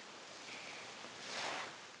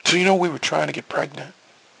 So we were trying to get pregnant.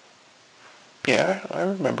 Yeah, I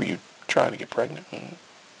remember you trying to get pregnant. Mm-hmm.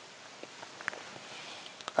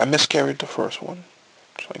 I miscarried the first one.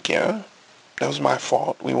 It's like, yeah, that was my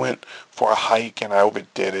fault. We went for a hike and I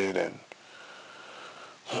overdid it, and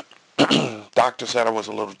doctor said I was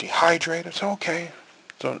a little dehydrated. So okay.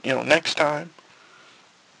 So, next time,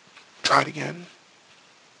 try it again.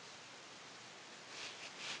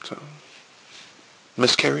 So,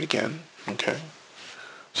 miscarried again. Okay.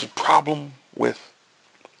 There's a problem with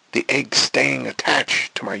the egg staying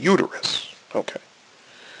attached to my uterus. Okay.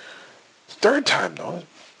 Third time, though,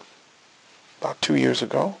 about 2 years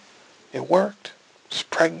ago, it worked. I was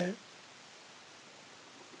pregnant.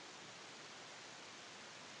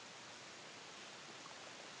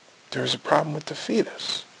 There was a problem with the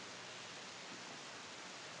fetus.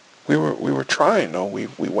 We were trying, though. We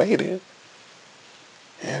waited.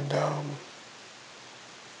 And I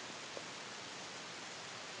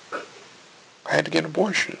had to get an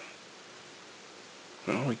abortion.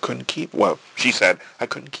 We couldn't keep. Well, she said I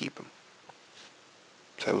couldn't keep him.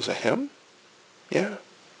 So it was a him? Yeah,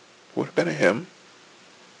 would have been a him.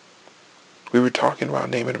 We were talking about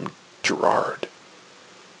naming him Gerard.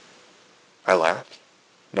 I laughed,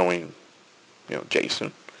 knowing,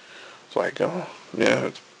 Jason. It's like, oh, yeah,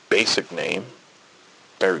 it's basic name.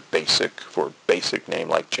 Very basic for a basic name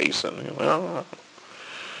like Jason.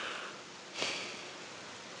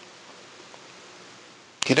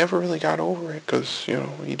 He never really got over it because,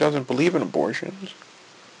 he doesn't believe in abortions.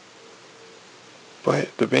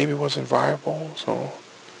 But the baby wasn't viable, so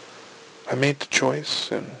I made the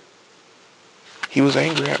choice, and he was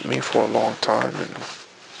angry at me for a long time, and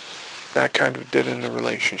that kind of did in the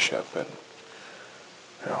relationship, and,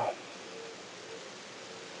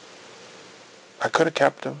 I could have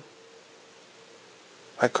kept him.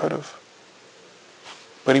 I could have.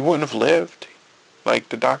 But he wouldn't have lived. Like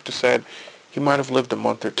the doctor said, he might have lived a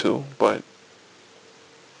month or two, but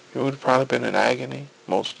he would have probably been in agony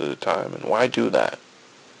most of the time. And why do that?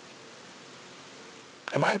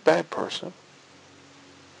 Am I a bad person?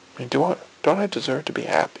 I mean, don't I deserve to be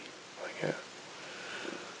happy? Like,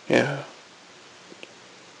 yeah.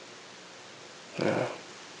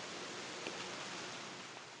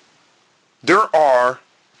 There are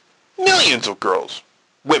millions of girls,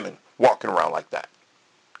 women, walking around like that.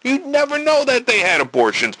 You'd never know that they had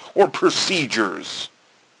abortions or procedures.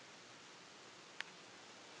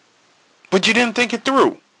 But you didn't think it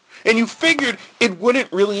through. And you figured it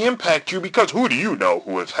wouldn't really impact you because who do you know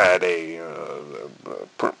who has had a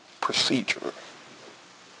procedure?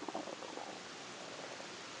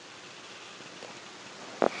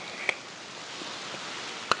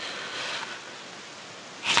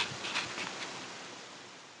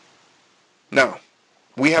 Now,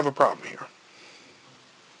 we have a problem here.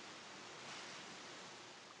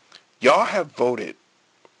 Y'all have voted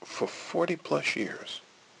for 40 plus years,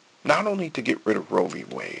 not only to get rid of Roe v.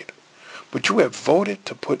 Wade, but you have voted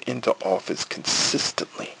to put into office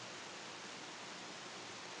consistently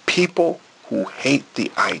people who hate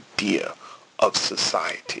the idea of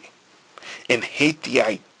society and hate the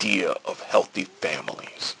idea of healthy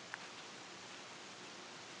families.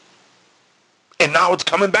 And now it's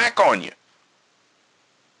coming back on you.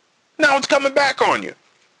 Now it's coming back on you.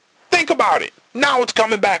 Think about it. Now it's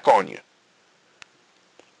coming back on you.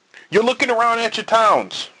 You're looking around at your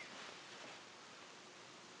towns.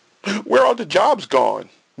 Where are the jobs gone?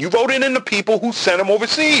 You voted in the people who sent them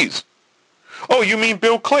overseas. Oh, you mean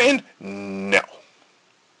Bill Clinton? No.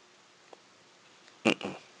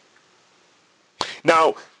 Mm-mm.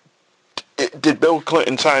 Now, did Bill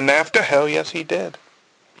Clinton sign NAFTA? Hell yes, he did.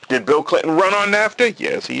 Did Bill Clinton run on NAFTA?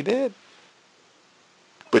 Yes, he did.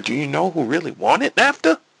 But do you know who really wanted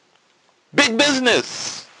NAFTA? Big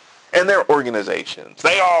business and their organizations.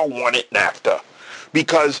 They all wanted NAFTA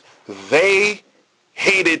because they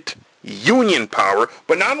hated union power.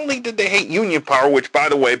 But not only did they hate union power, which, by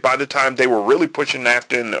the way, by the time they were really pushing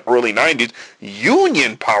NAFTA in the early 90s,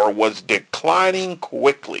 union power was declining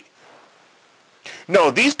quickly. No,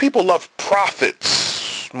 these people love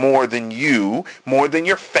profits more than you, more than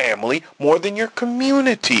your family, more than your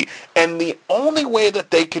community. And the only way that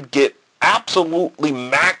they could get absolutely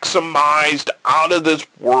maximized out of this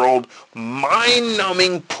world,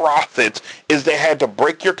 mind-numbing profits is they had to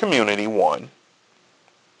break your community, one.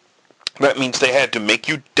 That means they had to make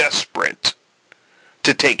you desperate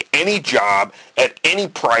to take any job at any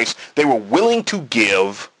price they were willing to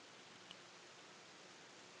give.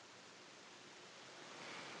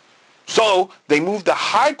 So they moved the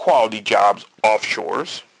high-quality jobs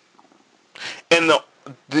offshores, and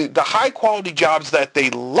the high-quality jobs that they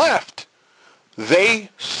left, they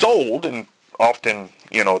sold, and often,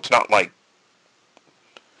 it's not like...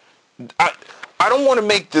 I don't want to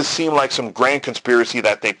make this seem like some grand conspiracy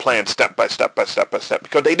that they planned step by step by step by step,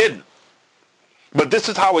 because they didn't. But this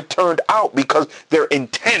is how it turned out because their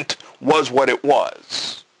intent was what it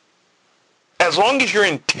was. As long as your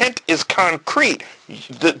intent is concrete,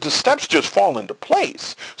 the steps just fall into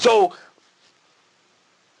place. So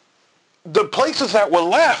the places that were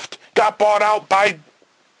left got bought out by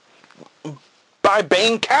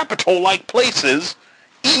Bain Capital-like places,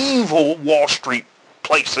 evil Wall Street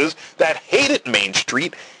places that hated Main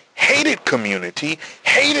Street, hated community,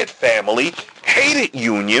 hated family, hated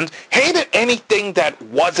unions, hated anything that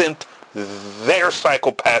wasn't their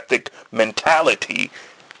psychopathic mentality.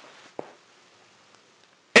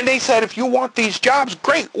 And they said, if you want these jobs,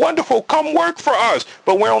 great, wonderful, come work for us.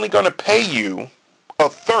 But we're only going to pay you a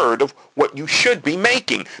third of what you should be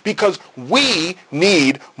making because we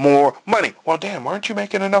need more money. Well, damn, aren't you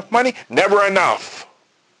making enough money? Never enough.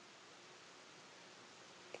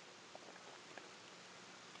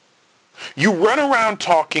 You run around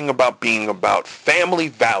talking about being about family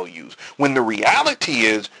values when the reality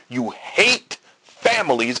is you hate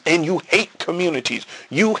families and you hate communities.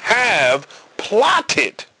 You have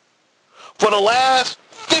plotted for the last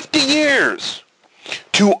 50 years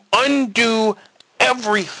to undo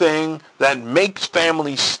everything that makes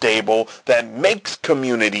families stable, that makes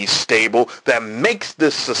communities stable, that makes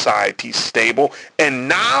this society stable. And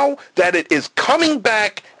now that it is coming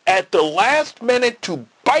back at the last minute to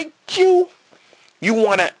bite you, you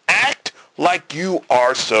want to act like you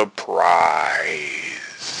are surprised.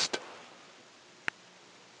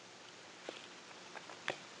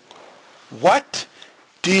 What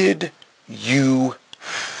did you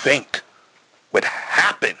think would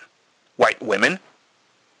happen, white women?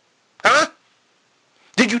 Huh?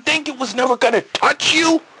 Did you think it was never going to touch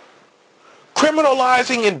you?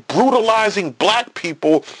 Criminalizing and brutalizing black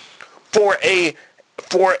people for a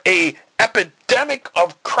epidemic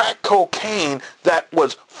of crack cocaine that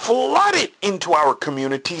was flooded into our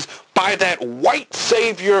communities by that white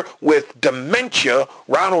savior with dementia,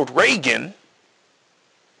 Ronald Reagan.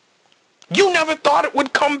 You never thought it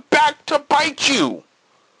would come back to bite you.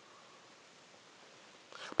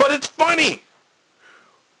 But it's funny.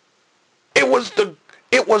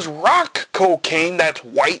 It was rock cocaine that's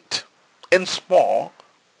white and small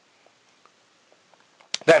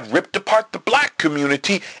that ripped apart the black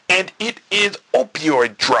community, and it is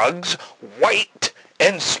opioid drugs, white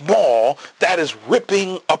and small, that is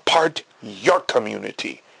ripping apart your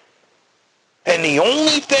community. And the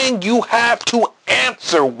only thing you have to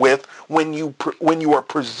answer with when you are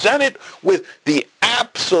presented with the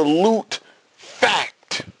absolute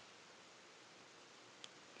fact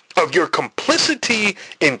of your complicity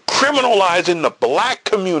in criminalizing the black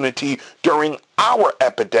community during our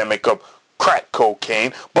epidemic of crack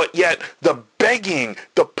cocaine, but yet the begging,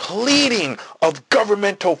 the pleading of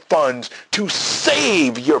governmental funds to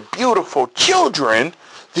save your beautiful children,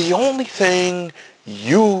 the only thing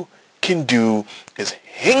you can do is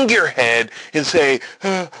hang your head and say,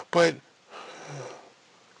 but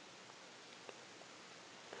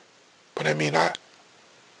I mean, that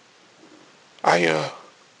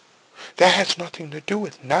has nothing to do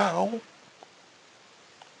with now.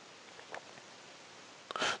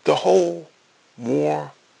 The whole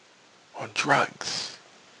war on drugs,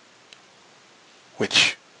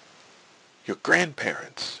 which your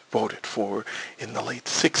grandparents voted for in the late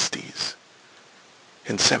 60s,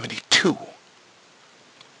 in 72,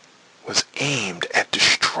 was aimed at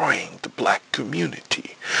destroying the black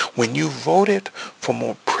community. When you voted for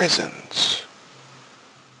more prisons,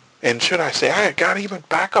 and should I say, I gotta even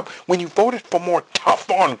back up, when you voted for more tough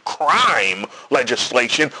on crime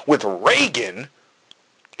legislation with Reagan,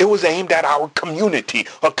 it was aimed at our community,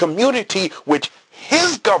 a community which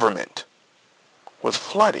his government was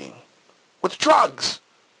flooding with drugs.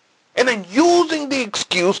 And then using the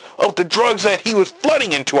excuse of the drugs that he was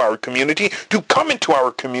flooding into our community to come into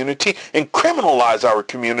our community and criminalize our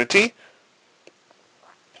community.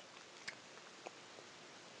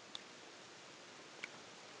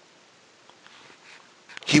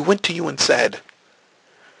 He went to you and said,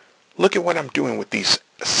 look at what I'm doing with these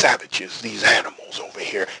savages, these animals over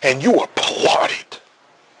here, and you applauded.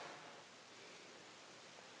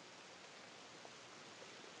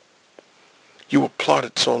 You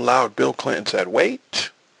applauded so loud, Bill Clinton said,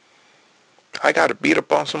 wait, I got to beat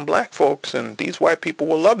up on some black folks, and these white people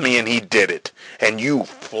will love me, and he did it. And you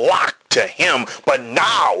flocked to him, but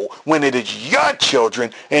now, when it is your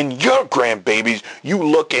children and your grandbabies, you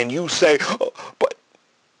look and you say, oh, but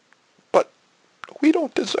we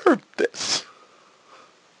don't deserve this.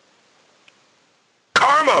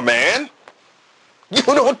 Karma, man. You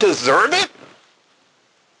don't deserve it?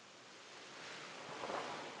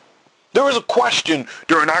 There was a question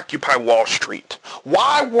during Occupy Wall Street.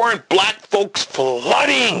 Why weren't black folks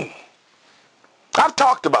flooding? I've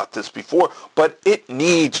talked about this before, but it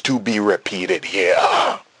needs to be repeated here.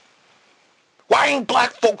 Why ain't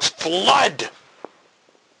black folks flood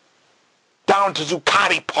down to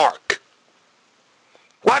Zuccotti Park?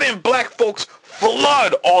 Why didn't black folks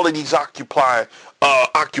flood all of these occupied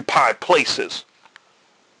places?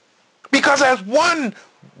 Because as one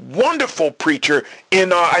wonderful preacher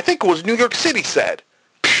in, I think it was New York City said,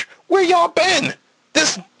 where y'all been?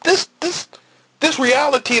 This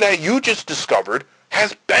reality that you just discovered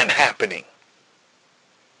has been happening.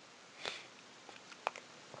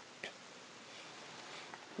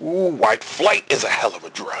 Ooh, white flight is a hell of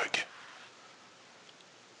a drug.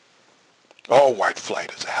 Oh, white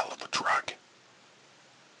flight is a hell of a drug.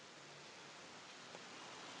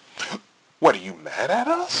 What, are you mad at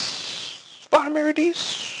us,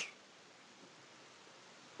 Spotamiridis?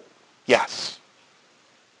 Yes.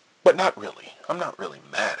 But not really. I'm not really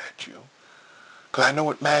mad at you. Because I know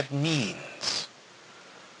what mad means.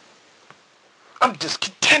 I'm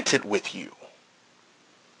discontented with you.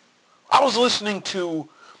 I was listening to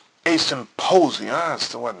a symposium.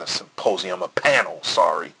 It wasn't a symposium, a panel,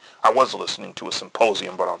 sorry. I was listening to a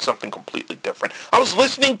symposium, but on something completely different. I was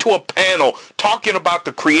listening to a panel talking about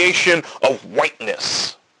the creation of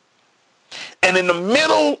whiteness. And in the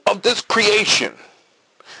middle of this creation,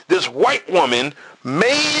 this white woman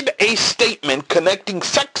made a statement connecting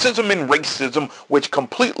sexism and racism, which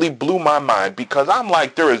completely blew my mind, because I'm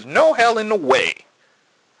like, there is no hell in the way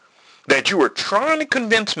that you are trying to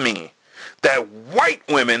convince me that white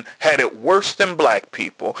women had it worse than black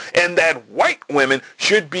people, and that white women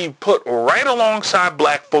should be put right alongside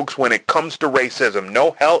black folks when it comes to racism.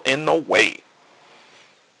 No hell in the way.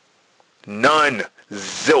 None.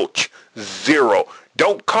 Zilch. Zero.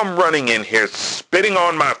 Don't come running in here, spitting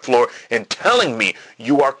on my floor, and telling me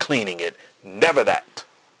you are cleaning it. Never that.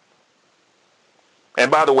 And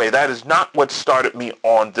by the way, that is not what started me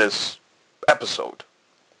on this episode.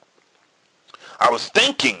 I was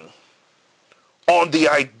thinking on the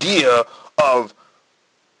idea of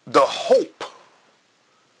the hope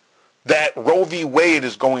that Roe v. Wade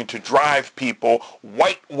is going to drive people,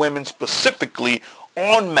 white women specifically,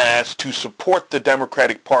 en masse to support the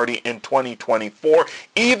Democratic Party in 2024,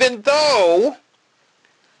 even though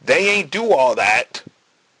they ain't do all that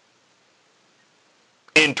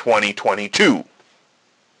in 2022.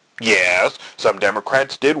 Yes, some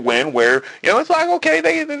Democrats did win where, it's like, okay,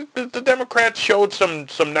 the Democrats showed some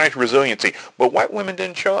nice resiliency, but white women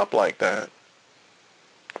didn't show up like that.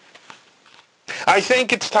 I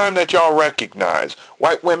think it's time that y'all recognize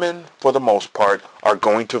white women, for the most part, are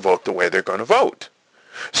going to vote the way they're going to vote.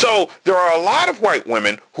 So there are a lot of white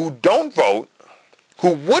women who don't vote,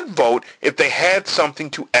 who would vote if they had something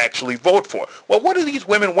to actually vote for. Well, what are these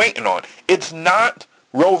women waiting on? It's not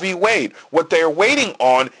Roe v. Wade. What they're waiting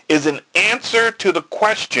on is an answer to the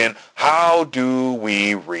question, how do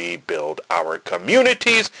we rebuild our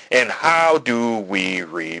communities and how do we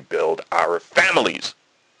rebuild our families?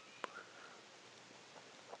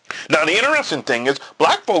 Now, the interesting thing is,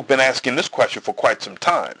 black folk been asking this question for quite some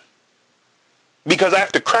time. Because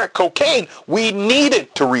after crack cocaine, we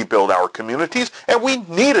needed to rebuild our communities and we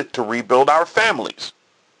needed to rebuild our families.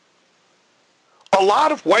 A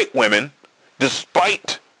lot of white women,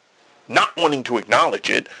 despite not wanting to acknowledge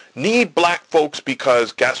it, need black folks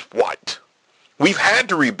because guess what? We've had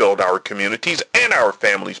to rebuild our communities and our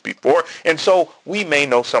families before, and so we may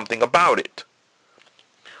know something about it.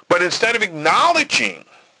 But instead of acknowledging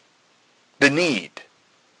the need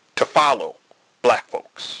to follow black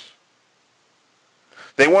folks,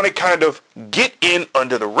 they want to kind of get in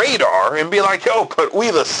under the radar and be like, yo, but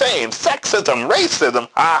we the same. Sexism, racism,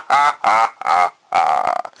 ha, ha, ha, ha,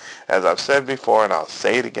 ha. As I've said before, and I'll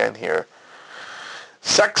say it again here,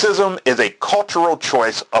 sexism is a cultural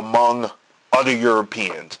choice among other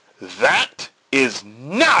Europeans. That is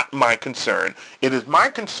not my concern. It is my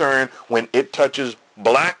concern when it touches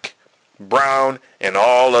black, brown, and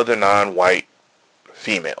all other non-white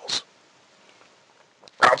females.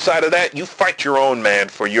 Outside of that, you fight your own man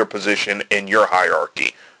for your position in your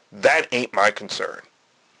hierarchy. That ain't my concern.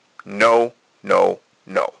 No, no,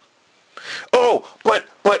 no. Oh, but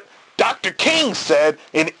Dr. King said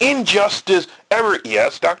an injustice ever...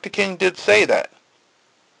 Yes, Dr. King did say that.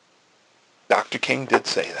 Dr. King did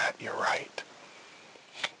say that. You're right.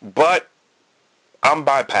 But I'm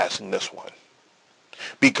bypassing this one.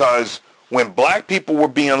 Because when black people were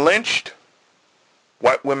being lynched,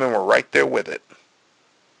 white women were right there with it.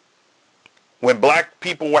 When black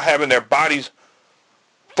people were having their bodies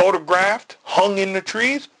photographed, hung in the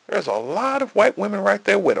trees, there's a lot of white women right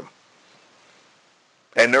there with them.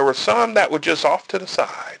 And there were some that were just off to the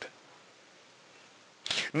side.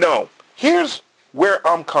 No, here's where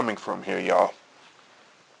I'm coming from here, y'all.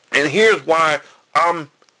 And here's why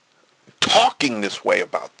I'm talking this way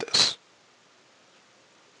about this.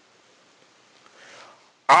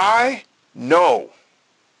 I know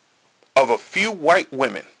of a few white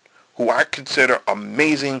women who I consider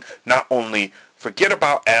amazing. Not only forget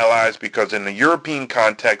about allies, because in the European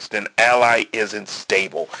context, an ally isn't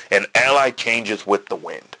stable. An ally changes with the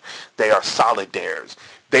wind. They are solidaires.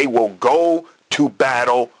 They will go to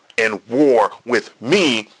battle and war with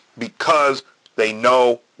me because they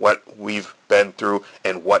know what we've been through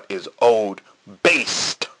and what is owed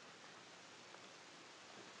based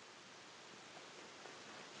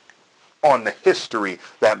on the history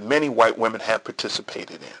that many white women have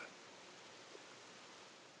participated in.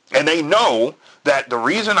 And they know that the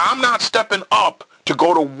reason I'm not stepping up to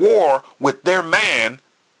go to war with their man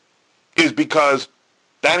is because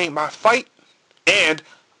that ain't my fight. And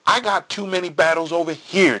I got too many battles over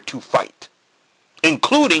here to fight,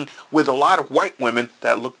 including with a lot of white women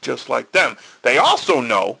that look just like them. They also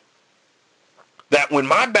know that when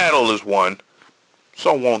my battle is won,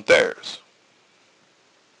 so won't theirs.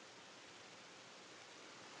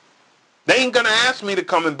 They ain't going to ask me to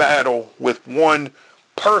come and battle with one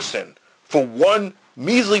person for one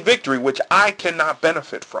measly victory, which I cannot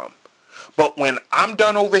benefit from. But when I'm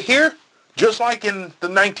done over here, just like in the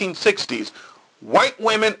 1960s, white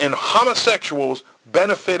women and homosexuals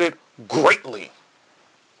benefited greatly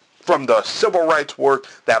from the civil rights work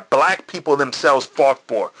that black people themselves fought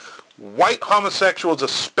for. White homosexuals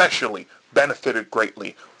especially benefited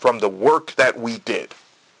greatly from the work that we did.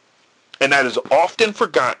 And that is often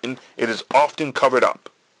forgotten. It is often covered up.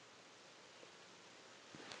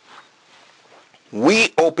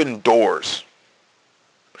 We opened doors.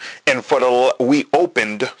 We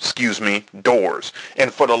opened doors.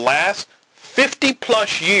 And for the last 50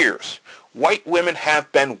 plus years, white women have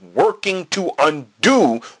been working to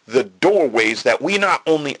undo the doorways that we not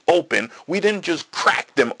only open, we didn't just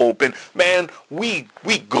crack them open, man, we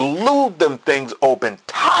glued them things open,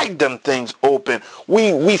 tied them things open,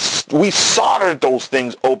 we soldered those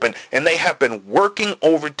things open, and they have been working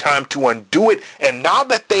overtime to undo it, and now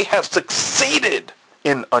that they have succeeded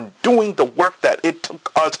in undoing the work that it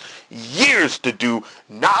took us years to do,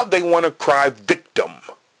 now they want to cry victim.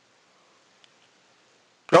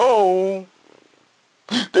 No,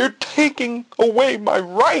 they're taking away my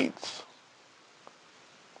rights.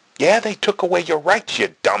 Yeah, they took away your rights,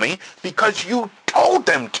 you dummy, because you told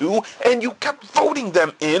them to, and you kept voting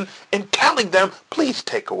them in and telling them, please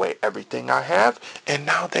take away everything I have, and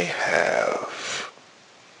now they have.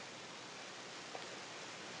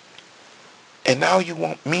 And now you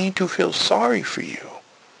want me to feel sorry for you.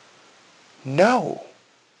 No,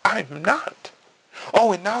 I'm not.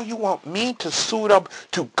 Oh, and now you want me to suit up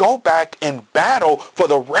to go back and battle for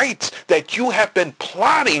the rights that you have been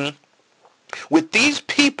plotting with these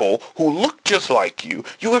people who look just like you.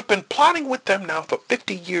 You have been plotting with them now for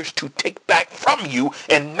 50 years to take back from you,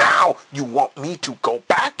 and now you want me to go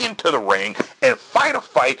back into the ring and fight a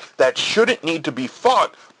fight that shouldn't need to be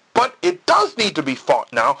fought, but it does need to be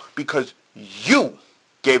fought now because you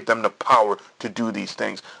gave them the power to do these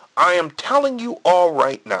things. I am telling you all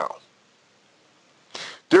right now,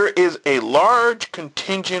 there is a large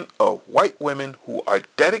contingent of white women who are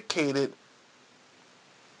dedicated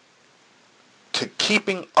to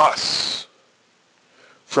keeping us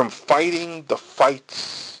from fighting the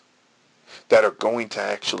fights that are going to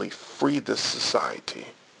actually free this society.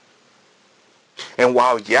 And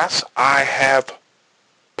while, yes, I have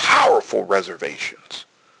powerful reservations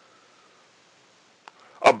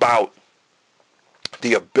about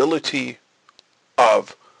the ability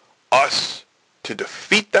of us to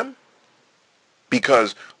defeat them,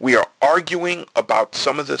 because we are arguing about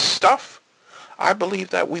some of this stuff, I believe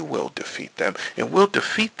that we will defeat them. And we'll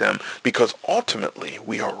defeat them because ultimately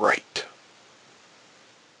we are right.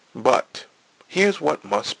 But here's what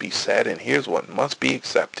must be said, and here's what must be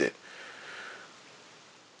accepted.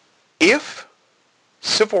 If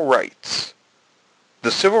civil rights, the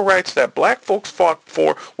civil rights that black folks fought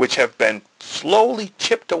for, which have been slowly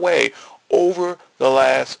chipped away over the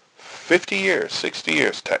last 50 years, 60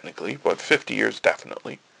 years technically, but 50 years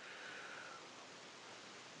definitely.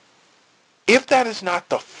 If that is not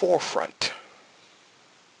the forefront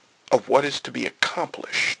of what is to be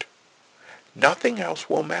accomplished, nothing else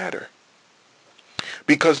will matter.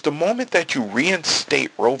 Because the moment that you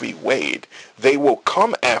reinstate Roe v. Wade, they will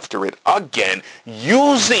come after it again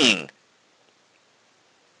using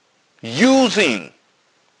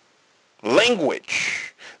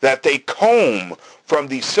language that they comb from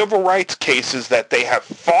the civil rights cases that they have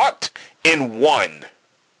fought and won.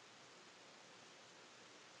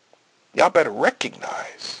 Y'all better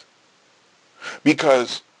recognize.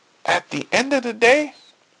 Because at the end of the day,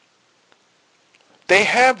 they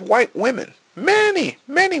have white women, many,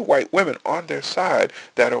 many white women on their side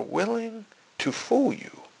that are willing to fool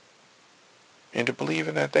you into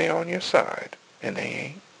believing that they on your side, and they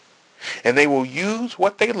ain't. And they will use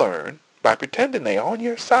what they learn by pretending they on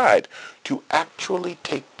your side to actually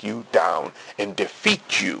take you down and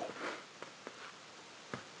defeat you.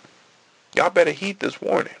 Y'all better heed this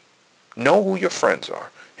warning. Know who your friends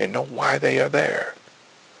are and know why they are there.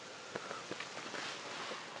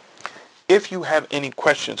 If you have any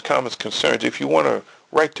questions, comments, concerns, if you want to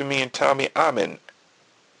write to me and tell me I'm in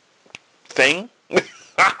thing,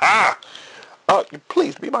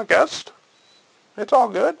 please be my guest. It's all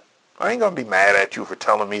good. I ain't going to be mad at you for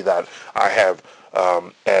telling me that I have,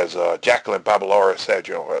 as Jacqueline Babylora said,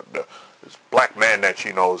 this black man that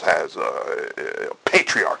she knows has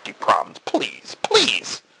patriarchy problems. Please,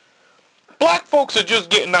 please. Black folks are just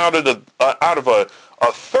getting out of a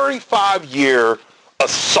 35-year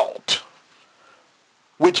assault,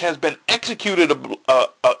 which has been executed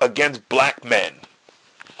against black men,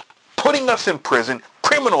 putting us in prison,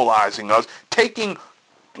 criminalizing us, taking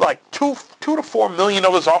like 2 to 4 million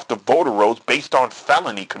of us off the voter rolls based on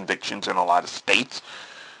felony convictions in a lot of states.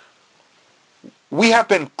 We have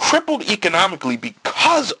been crippled economically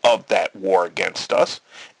because of that war against us.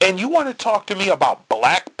 And you want to talk to me about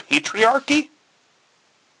black patriarchy?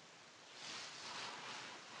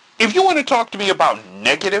 If you want to talk to me about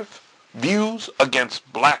negative views against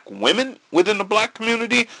black women within the black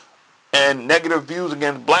community and negative views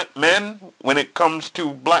against black men when it comes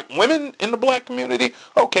to black women in the black community,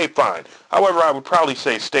 okay, fine. However, I would probably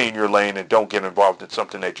say stay in your lane and don't get involved in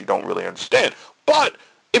something that you don't really understand. But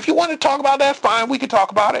if you want to talk about that, fine, we can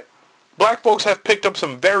talk about it. Black folks have picked up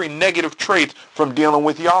some very negative traits from dealing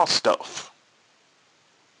with y'all stuff.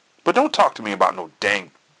 But don't talk to me about no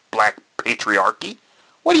dang black patriarchy.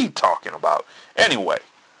 What are you talking about? Anyway,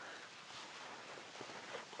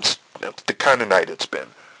 that's the kind of night it's been.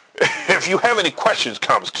 If you have any questions,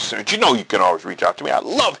 comments, concerns, you know you can always reach out to me. I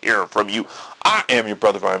love hearing from you. I am your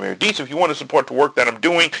brother, Vladimir Dees. If you want to support the work that I'm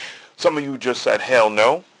doing, some of you just said, hell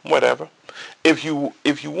no, whatever. If you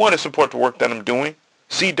want to support the work that I'm doing,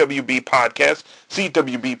 CWB Podcast,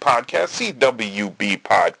 CWB Podcast, CWB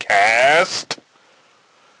Podcast.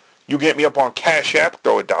 You get me up on Cash App,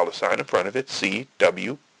 throw a $ in front of it,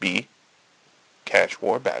 CWB, Cash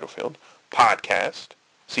War Battlefield, Podcast,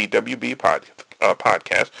 CWB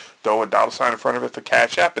Podcast, throw a $ in front of it for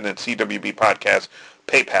Cash App, and then CWB Podcast,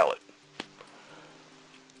 PayPal it.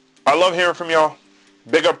 I love hearing from y'all.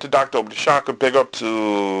 Big up to Dr. Obdashaka, big up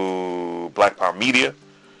to Black Power Media,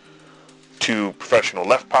 to Professional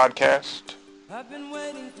Left Podcast,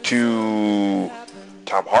 to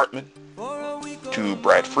Tom Hartman, to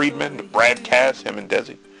Brad Friedman, to Brad Cass, him and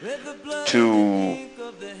Desi, to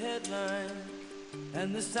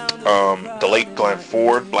the late Glenn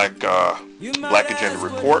Ford, Black Agenda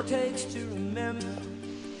Report.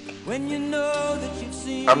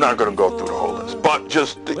 I'm not going to go through the whole list, but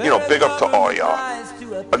just, big up to all y'all.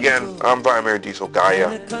 Again, I'm Vladimir Diesel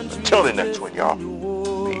Gaia. Until the next one, y'all.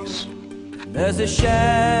 Peace. There's a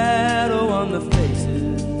shadow on the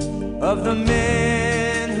faces of the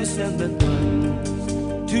men who sent the guns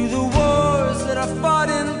to the wars that are fought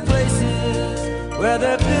in places where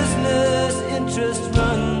their business interest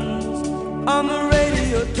runs. On the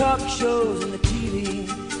radio, talk shows, and the TV,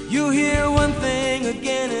 you hear one thing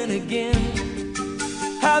again and again,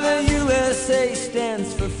 how the USA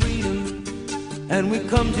stands for freedom, and we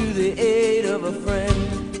come to the aid of a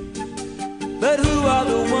friend. But who are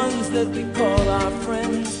the ones that we call our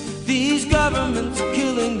friends? These governments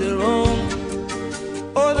killing their own,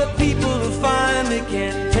 or the people who finally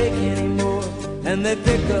can't take anymore, and they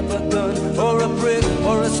pick up a gun or a brick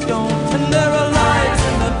or a stone, and they're